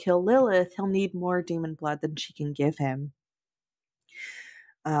order to kill Lilith, he'll need more demon blood than she can give him.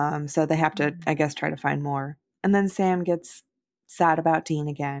 So they have to, I guess, try to find more. And then Sam gets sad about Dean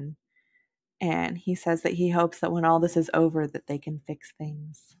again. And he says that he hopes that when all this is over, that they can fix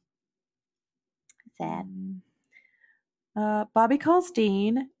things. Sad. Bobby calls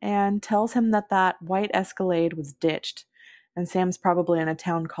Dean and tells him that that white Escalade was ditched, and Sam's probably in a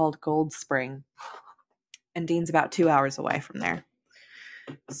town called Gold Spring, and Dean's about 2 hours away from there.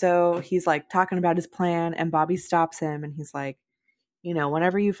 So he's like talking about his plan, and Bobby stops him, and he's like,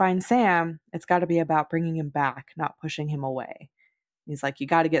 whenever you find Sam, it's got to be about bringing him back, not pushing him away. He's like, you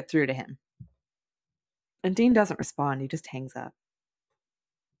got to get through to him. And Dean doesn't respond. He just hangs up.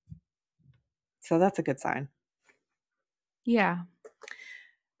 So that's a good sign. Yeah.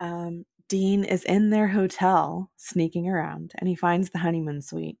 Dean is in their hotel sneaking around, and he finds the honeymoon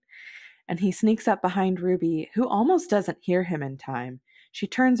suite. And he sneaks up behind Ruby, who almost doesn't hear him in time. She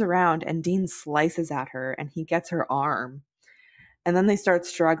turns around, and Dean slices at her, and he gets her arm. And then they start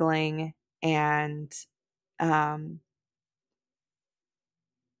struggling, and where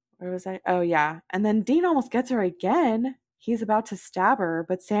was I? Oh, yeah. And then Dean almost gets her again. He's about to stab her,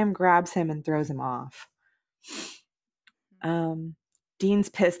 but Sam grabs him and throws him off. Dean's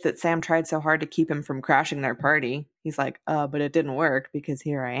pissed that Sam tried so hard to keep him from crashing their party. He's like, but it didn't work because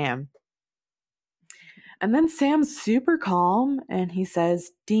here I am. And then Sam's super calm and he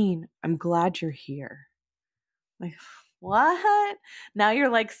says, Dean, I'm glad you're here. Like, what? Now you're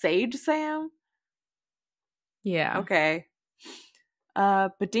like Sage Sam? Yeah. Okay.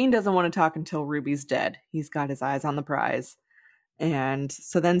 But Dean doesn't want to talk until Ruby's dead. He's got his eyes on the prize. And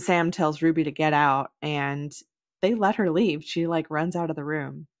so then Sam tells Ruby to get out and they let her leave. She like runs out of the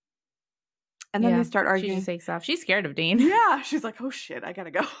room. And then they start She arguing. just takes off. She's scared of Dean. Yeah. She's like, oh shit, I gotta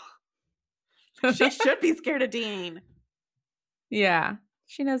go. She should be scared of Dean. Yeah.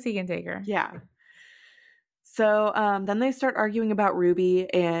 She knows he can take her. Yeah. So then they start arguing about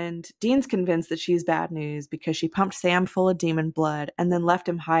Ruby, and Dean's convinced that she's bad news because she pumped Sam full of demon blood and then left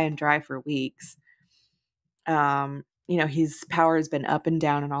him high and dry for weeks. His power has been up and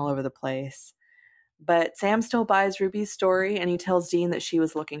down and all over the place. But Sam still buys Ruby's story, and he tells Dean that she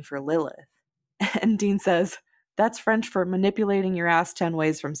was looking for Lilith. And Dean says, that's French for manipulating your ass 10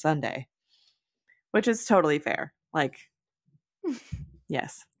 ways from Sunday. Which is totally fair. Like,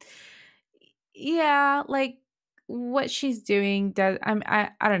 yes. Yeah, like what she's doing does I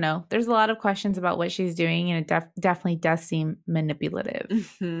don't know. There's a lot of questions about what she's doing, and it definitely does seem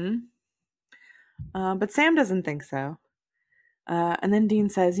manipulative. Mm-hmm. But Sam doesn't think so. And then Dean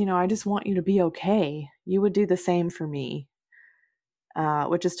says, I just want you to be okay. You would do the same for me.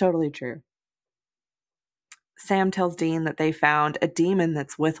 Which is totally true. Sam tells Dean that they found a demon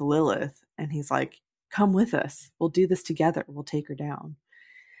that's with Lilith. And he's like, come with us. We'll do this together. We'll take her down.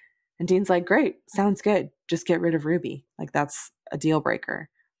 And Dean's like, great. Sounds good. Just get rid of Ruby. Like, that's a deal breaker.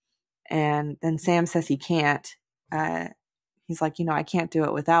 And then Sam says he can't. He's like, I can't do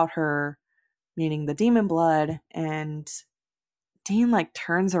it without her, meaning the demon blood. And Dean like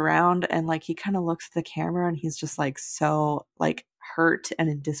turns around and like he kind of looks at the camera and he's just like so like hurt and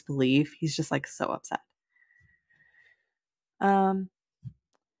in disbelief. He's just like so upset.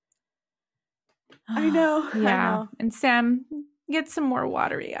 I know. Yeah. I know. And Sam gets some more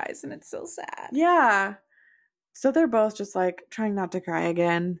watery eyes and it's so sad. Yeah. So they're both just like trying not to cry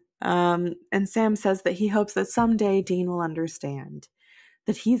again. And Sam says that he hopes that someday Dean will understand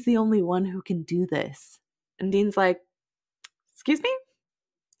that he's the only one who can do this. And Dean's like, excuse me?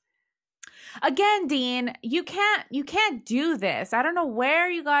 Again, Dean, you can't do this. I don't know where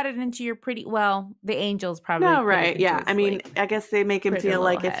you got it into your pretty the angels probably. No, right. Yeah. I mean, I guess they make him feel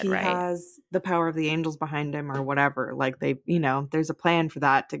like if he right? has the power of the angels behind him or whatever, like they, there's a plan for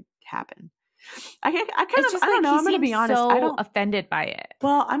that to happen. I don't know. I'm going to be honest. I don't offended by it.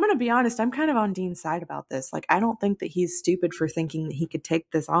 Well, I'm going to be honest. I'm kind of on Dean's side about this. Like, I don't think that he's stupid for thinking that he could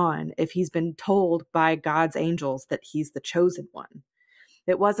take this on if he's been told by God's angels that he's the chosen one.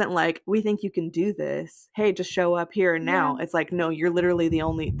 It wasn't like, we think you can do this. Hey, just show up here and now. Yeah. It's like, no, you're literally the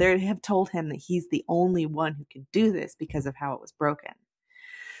only, they have told him that he's the only one who can do this because of how it was broken.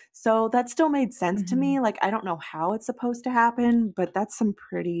 So that still made sense to me. Like, I don't know how it's supposed to happen, but that's some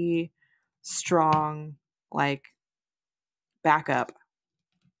pretty strong, like, backup.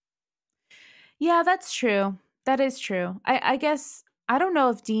 Yeah, that's true. That is true. I guess, I don't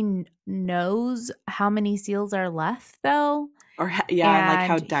know if Dean knows how many seals are left, though. Or, and like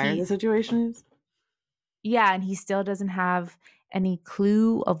how dire the situation is. Yeah, and he still doesn't have any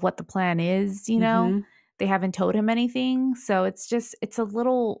clue of what the plan is, They haven't told him anything. So it's just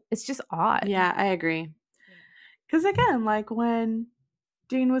odd. Yeah, I agree. Because again, like when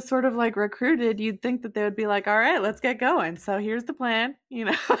Dean was sort of like recruited, you'd think that they would be like, all right, let's get going. So here's the plan,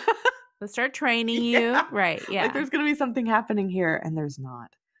 Let's start training you. Yeah. Right, yeah. Like there's going to be something happening here, and there's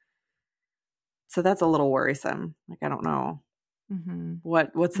not. So that's a little worrisome. Like, I don't know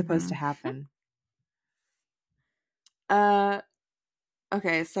what's supposed to happen.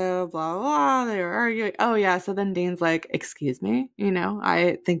 Okay, so blah, blah, blah, they were arguing. Oh, yeah, so then Dean's like, excuse me,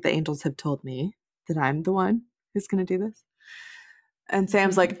 I think the angels have told me that I'm the one who's going to do this. And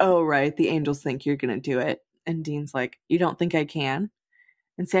Sam's like, oh, right, the angels think you're going to do it. And Dean's like, you don't think I can?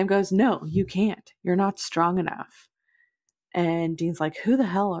 And Sam goes, no, you can't. You're not strong enough. And Dean's like, who the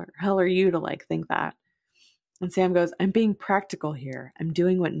hell are you to like think that? And Sam goes, I'm being practical here. I'm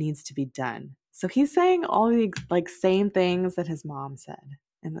doing what needs to be done. So he's saying all the like same things that his mom said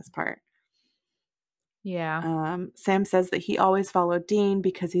in this part. Yeah. Sam says that he always followed Dean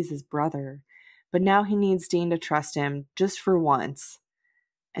because he's his brother, but now he needs Dean to trust him just for once.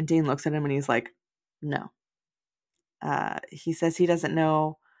 And Dean looks at him and he's like, no. He says he doesn't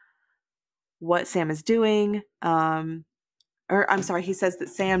know what Sam is doing. Or I'm sorry, he says that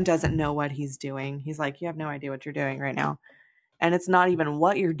Sam doesn't know what he's doing. He's like, you have no idea what you're doing right now. And it's not even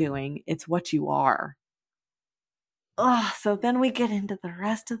what you're doing, it's what you are. Ugh, so then we get into the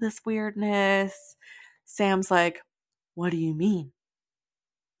rest of this weirdness. Sam's like, what do you mean?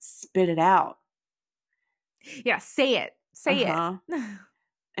 Spit it out. Yeah, say it. Say it. Uh-huh.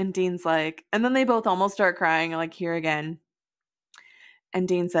 And Dean's like, and then they both almost start crying, like, here again. And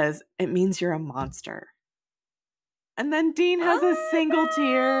Dean says, it means you're a monster. And then Dean has a single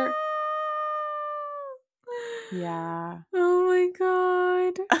tear. Yeah. Oh my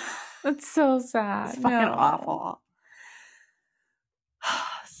god. That's so sad. It's fucking awful.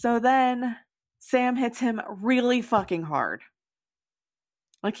 So then Sam hits him really fucking hard.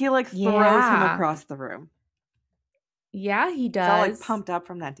 Like he like throws him Yeah. across the room. Yeah, he does. It's all like pumped up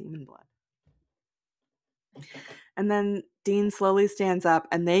from that demon blood. And then Dean slowly stands up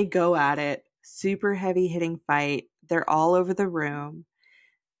and they go at it. Super heavy hitting fight. They're all over the room.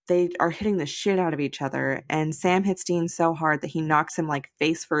 They are hitting the shit out of each other. And Sam hits Dean so hard that he knocks him like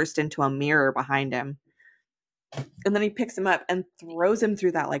face first into a mirror behind him. And then he picks him up and throws him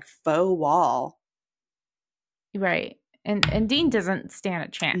through that like faux wall. Right. And Dean doesn't stand a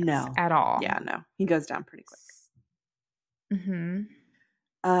chance at all. Yeah, no. He goes down pretty quick. Mm-hmm.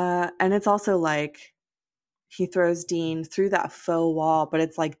 And it's also like he throws Dean through that faux wall, but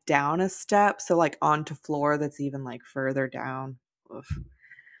it's like down a step, so like onto floor that's even like further down. Oof.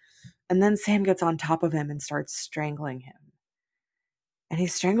 And then Sam gets on top of him and starts strangling him. And he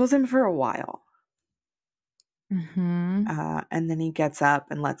strangles him for a while. Mm-hmm. And then he gets up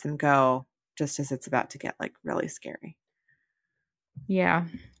and lets him go just as it's about to get like really scary. Yeah.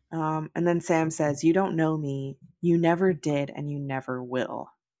 And then Sam says, you don't know me. You never did and you never will.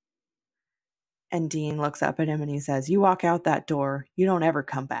 And Dean looks up at him and he says, you walk out that door, you don't ever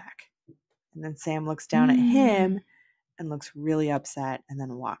come back. And then Sam looks down at him and looks really upset and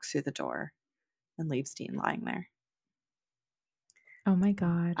then walks through the door and leaves Dean lying there. Oh my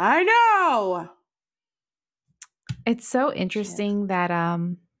god. I know! It's so interesting that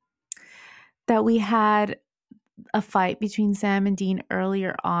that we had a fight between Sam and Dean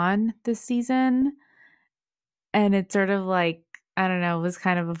earlier on this season. And it's sort of like, I don't know, it was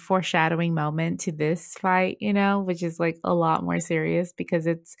kind of a foreshadowing moment to this fight, you know, which is like a lot more serious because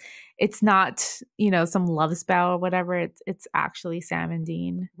it's not, you know, some love spell or whatever. It's actually Sam and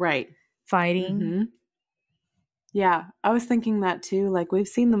Dean fighting. Mm-hmm. Yeah, I was thinking that too. Like we've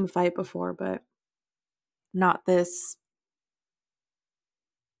seen them fight before, but not this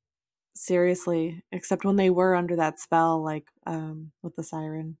seriously, except when they were under that spell, like with the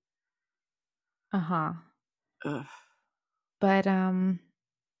siren. Uh-huh. Ugh. But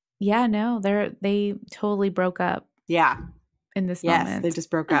yeah, no, they totally broke up. Yeah. In this moment. Yes, they just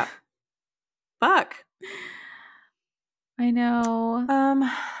broke up. Fuck. I know.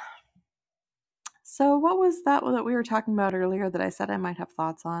 So what was that we were talking about earlier that I said I might have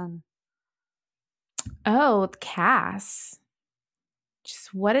thoughts on? Oh, with Cass.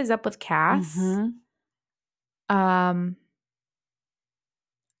 Just what is up with Cass? Mm-hmm.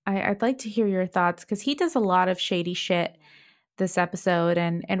 I'd like to hear your thoughts because he does a lot of shady shit this episode,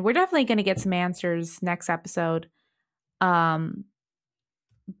 and we're definitely going to get some answers next episode. But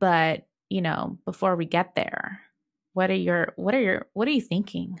you know, before we get there, what are you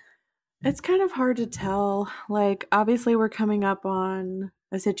thinking? It's kind of hard to tell. Like, obviously, we're coming up on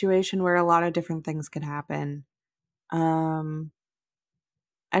a situation where a lot of different things could happen. I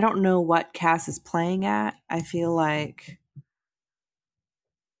don't know what Cass is playing at. I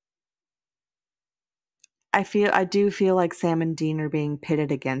do feel like Sam and Dean are being pitted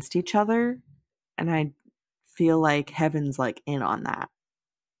against each other, and I feel like Heaven's like in on that.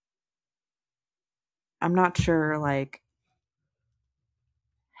 I'm not sure like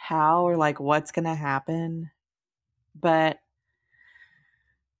how or like what's gonna happen, but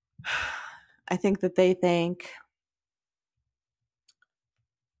I think that they think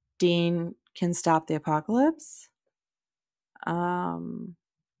Dean can stop the apocalypse.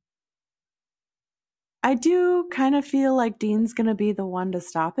 I do kind of feel like Dean's gonna be the one to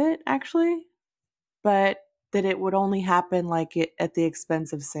stop it, actually, but that it would only happen like it at the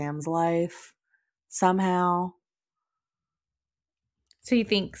expense of Sam's life somehow. So you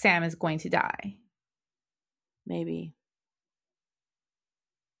think Sam is going to die? Maybe.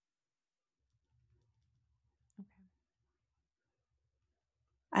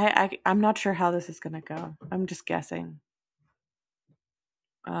 I'm not sure how this is gonna go. I'm just guessing.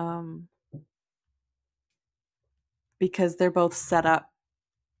 Um, because they're both set up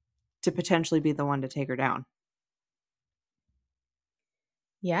to potentially be the one to take her down.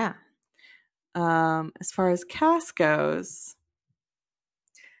 Yeah. As far as Cass goes,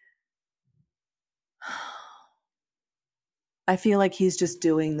 I feel like he's just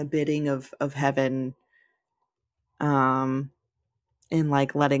doing the bidding of heaven, um, and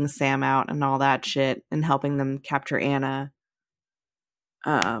like letting Sam out and all that shit and helping them capture Anna.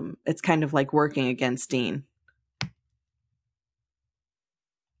 It's kind of like working against Dean.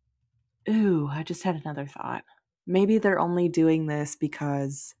 Ooh, I just had another thought. Maybe they're only doing this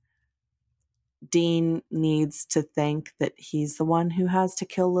because Dean needs to think that he's the one who has to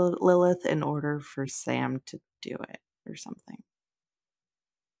kill Lilith in order for Sam to do it or something.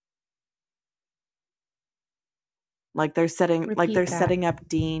 Like they're Repeat that. setting up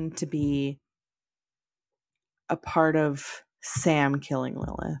Dean to be a part of Sam killing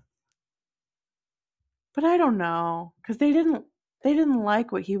Lilith. But I don't know cuz they didn't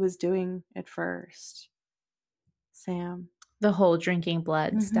like what he was doing at first. Sam. The whole drinking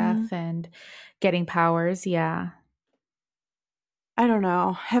blood Mhm. stuff and getting powers. Yeah. I don't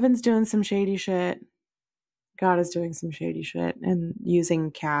know. Heaven's doing some shady shit. God is doing some shady shit and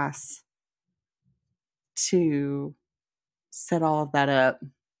using Cass to set all of that up.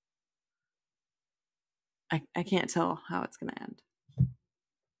 I can't tell how it's going to end.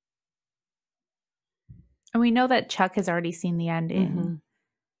 And we know that Chuck has already seen the ending,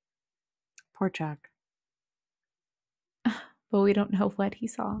 Poor Chuck. but we don't know what he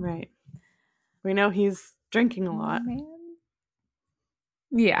saw. Right. We know he's drinking a lot. Man.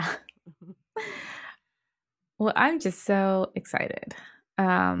 Yeah. Well, I'm just so excited.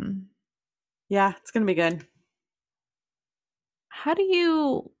 Yeah, it's going to be good. How do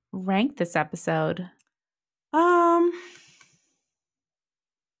you rank this episode? Um,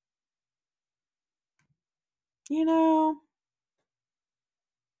 you know,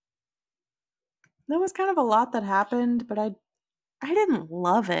 there was kind of a lot that happened, but I didn't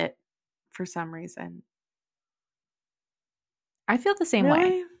love it for some reason. I feel the same way.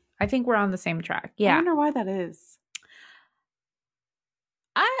 Really? I think we're on the same track. I Yeah. wonder why that is.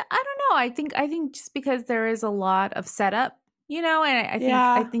 I don't know. I think just because there is a lot of setup, and I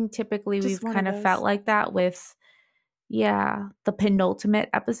Yeah, think typically just we've one of kind of felt those. like that with the penultimate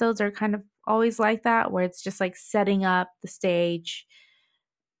episodes are kind of always like that, where it's just like setting up the stage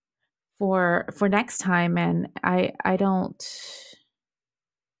for next time. And I don't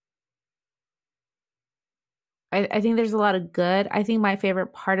I think there's a lot of good. I think my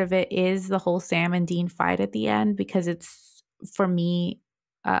favorite part of it is the whole Sam and Dean fight at the end because it's for me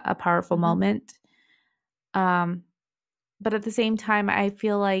a powerful Mm-hmm. moment. Um, but at the same time, I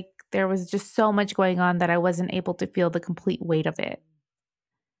feel like there was just so much going on that I wasn't able to feel the complete weight of it.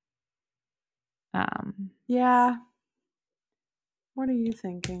 Yeah. What are you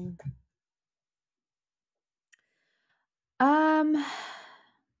thinking? Um,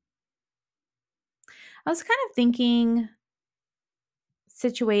 I was kind of thinking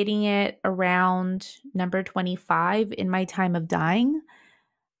situating it around number 25 in my time of dying.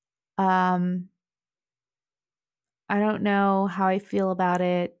 Um, I don't know how I feel about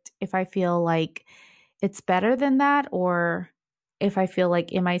it. If I feel like it's better than that, or if I feel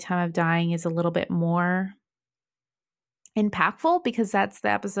like in my time of dying is a little bit more impactful because that's the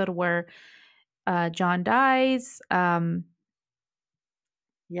episode where John dies.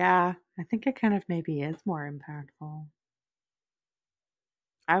 Yeah, I think it kind of maybe is more impactful.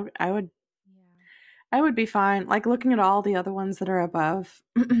 I would I would be fine. Like looking at all the other ones that are above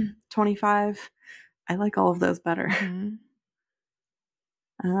 25, I like all of those better. Mm-hmm.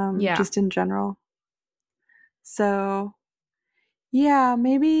 Yeah. Just in general. So, yeah,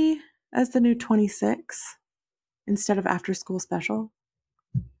 maybe as the new 26 instead of after school special.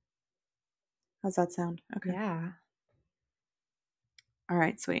 How's that sound? Okay. Yeah. All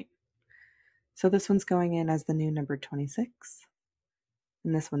right, sweet. So this one's going in as the new number 26,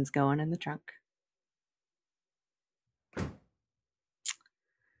 and this one's going in the trunk.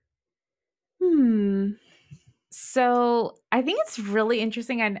 Hmm. So I think it's really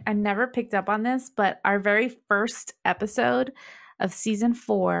interesting. I never picked up on this, but our very first episode of season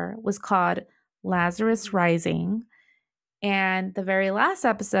 4 was called Lazarus Rising. And the very last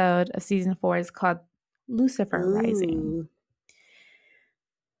episode of season 4 is called Lucifer Rising. Ooh.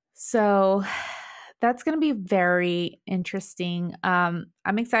 So that's going to be very interesting. I'm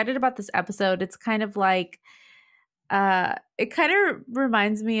excited about this episode. It's kind of like It kind of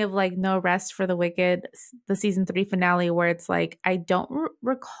reminds me of like No Rest for the Wicked, the season 3 finale, where it's like I don't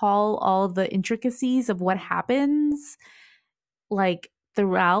recall all the intricacies of what happens like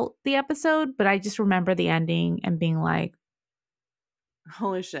throughout the episode, but I just remember the ending and being like,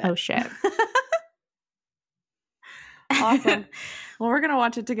 holy shit. oh shit. Awesome. Well, we're going to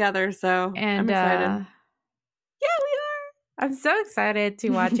watch it together, so I'm excited. Yeah, we are. I'm so excited to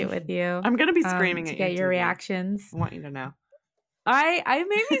watch it with you. I'm going to be screaming at you to get your reactions. I want you to know. I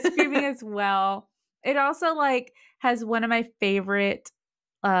may be screaming as well. It also like has one of my favorite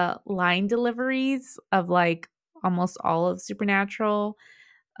line deliveries of like almost all of Supernatural.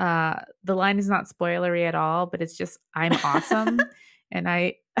 The line is not spoilery at all, but it's just I'm awesome. And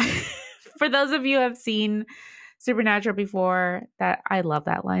I for those of you who have seen Supernatural before, that I love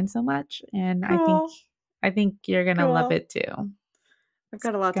that line so much, and cool. I think you're gonna love it too. I've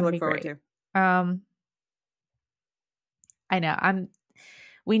got a lot to look forward to. I know.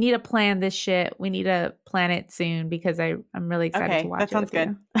 We need to plan this shit. We need to plan it soon because I'm really excited to watch it. That sounds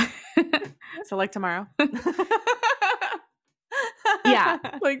good. So like tomorrow. Yeah,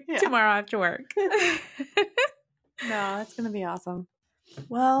 like tomorrow after work. No, that's gonna be awesome.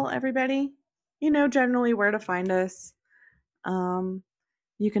 Well, everybody, you know generally where to find us. You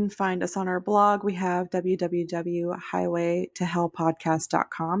can find us on our blog. We have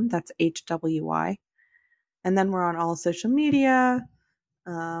www.highwaytohellpodcast.com. That's HWY. And then we're on all social media.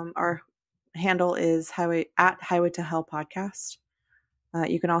 Our handle is Highway to Hell Podcast.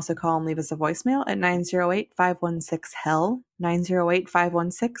 You can also call and leave us a voicemail at 908-516-HELL,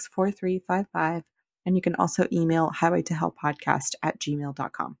 908-516-4355. And you can also email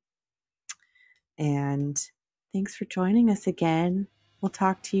highwaytohellpodcast@gmail.com. And thanks for joining us again. We'll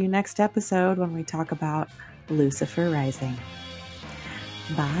talk to you next episode when we talk about Lucifer Rising.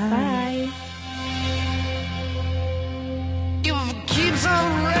 Bye. Bye. If it keeps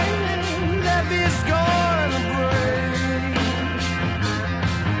on raining, Levee's gonna break.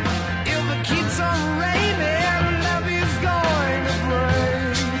 If it keeps on raining, Levee's going to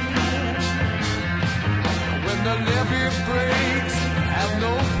break. When the levee breaks, have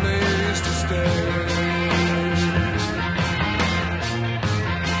no place to stay.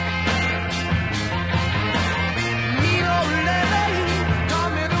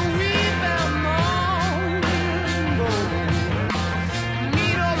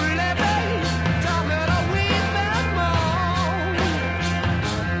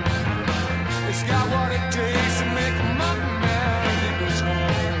 Got what it takes.